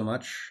home so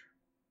much,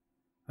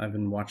 I've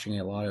been watching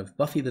a lot of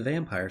Buffy the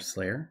Vampire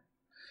Slayer.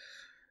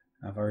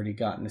 I've already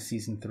gotten to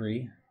season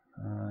 3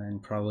 in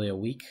probably a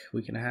week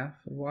and a half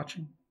of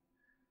watching.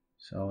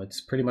 So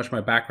it's pretty much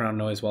my background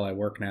noise while I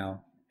work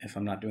now. If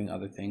I'm not doing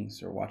other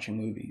things or watching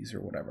movies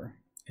or whatever,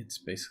 it's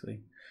basically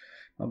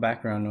my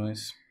background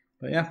noise.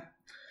 But yeah,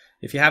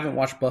 if you haven't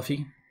watched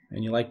Buffy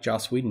and you like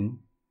Joss Whedon,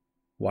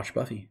 watch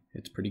Buffy.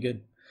 It's pretty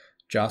good.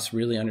 Joss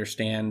really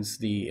understands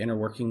the inner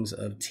workings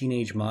of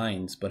teenage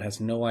minds, but has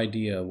no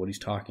idea what he's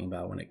talking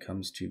about when it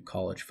comes to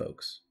college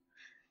folks,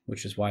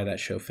 which is why that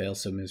show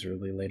fails so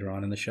miserably later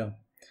on in the show.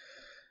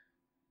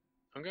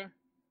 Okay.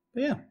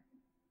 But yeah,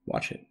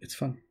 watch it. It's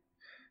fun.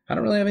 I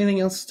don't really have anything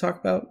else to talk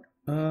about.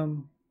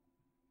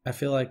 I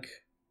feel like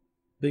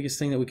the biggest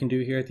thing that we can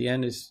do here at the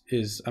end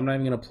is I'm not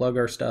even going to plug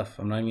our stuff.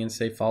 I'm not even going to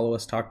say follow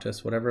us, talk to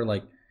us, whatever.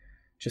 Like,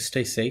 just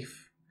stay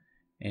safe.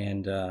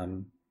 And,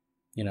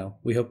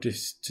 we hope to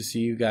see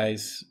you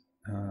guys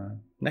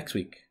next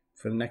week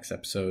for the next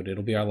episode.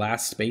 It'll be our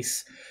last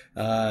space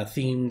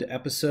themed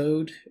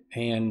episode.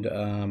 And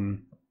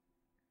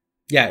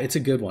Yeah, it's a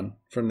good one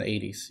from the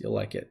 80s. You'll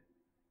like it.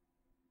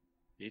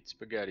 Eat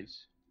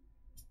spaghettis.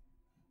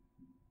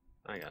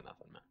 I got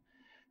nothing, man.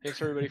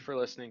 Thanks everybody for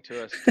listening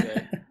to us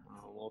today.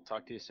 We'll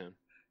talk to you soon.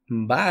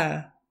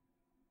 Bye.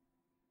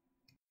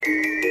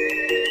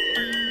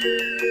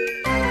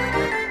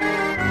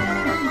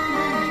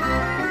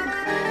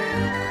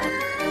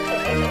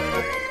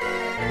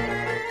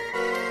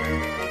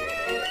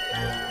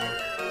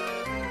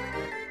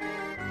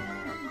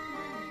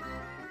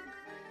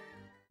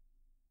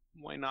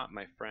 Why not,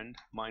 my friend?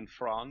 Mein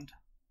Freund.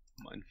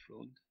 Mein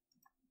Freund.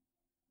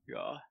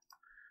 Yeah.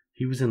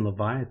 He was in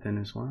Leviathan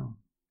as well.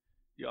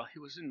 Yeah, he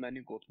was in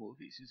many good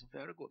movies. He's a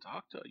very good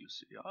actor, you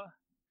see, yeah.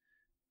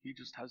 He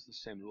just has the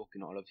same look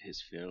in all of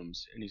his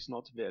films, and he's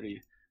not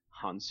very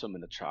handsome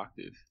and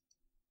attractive.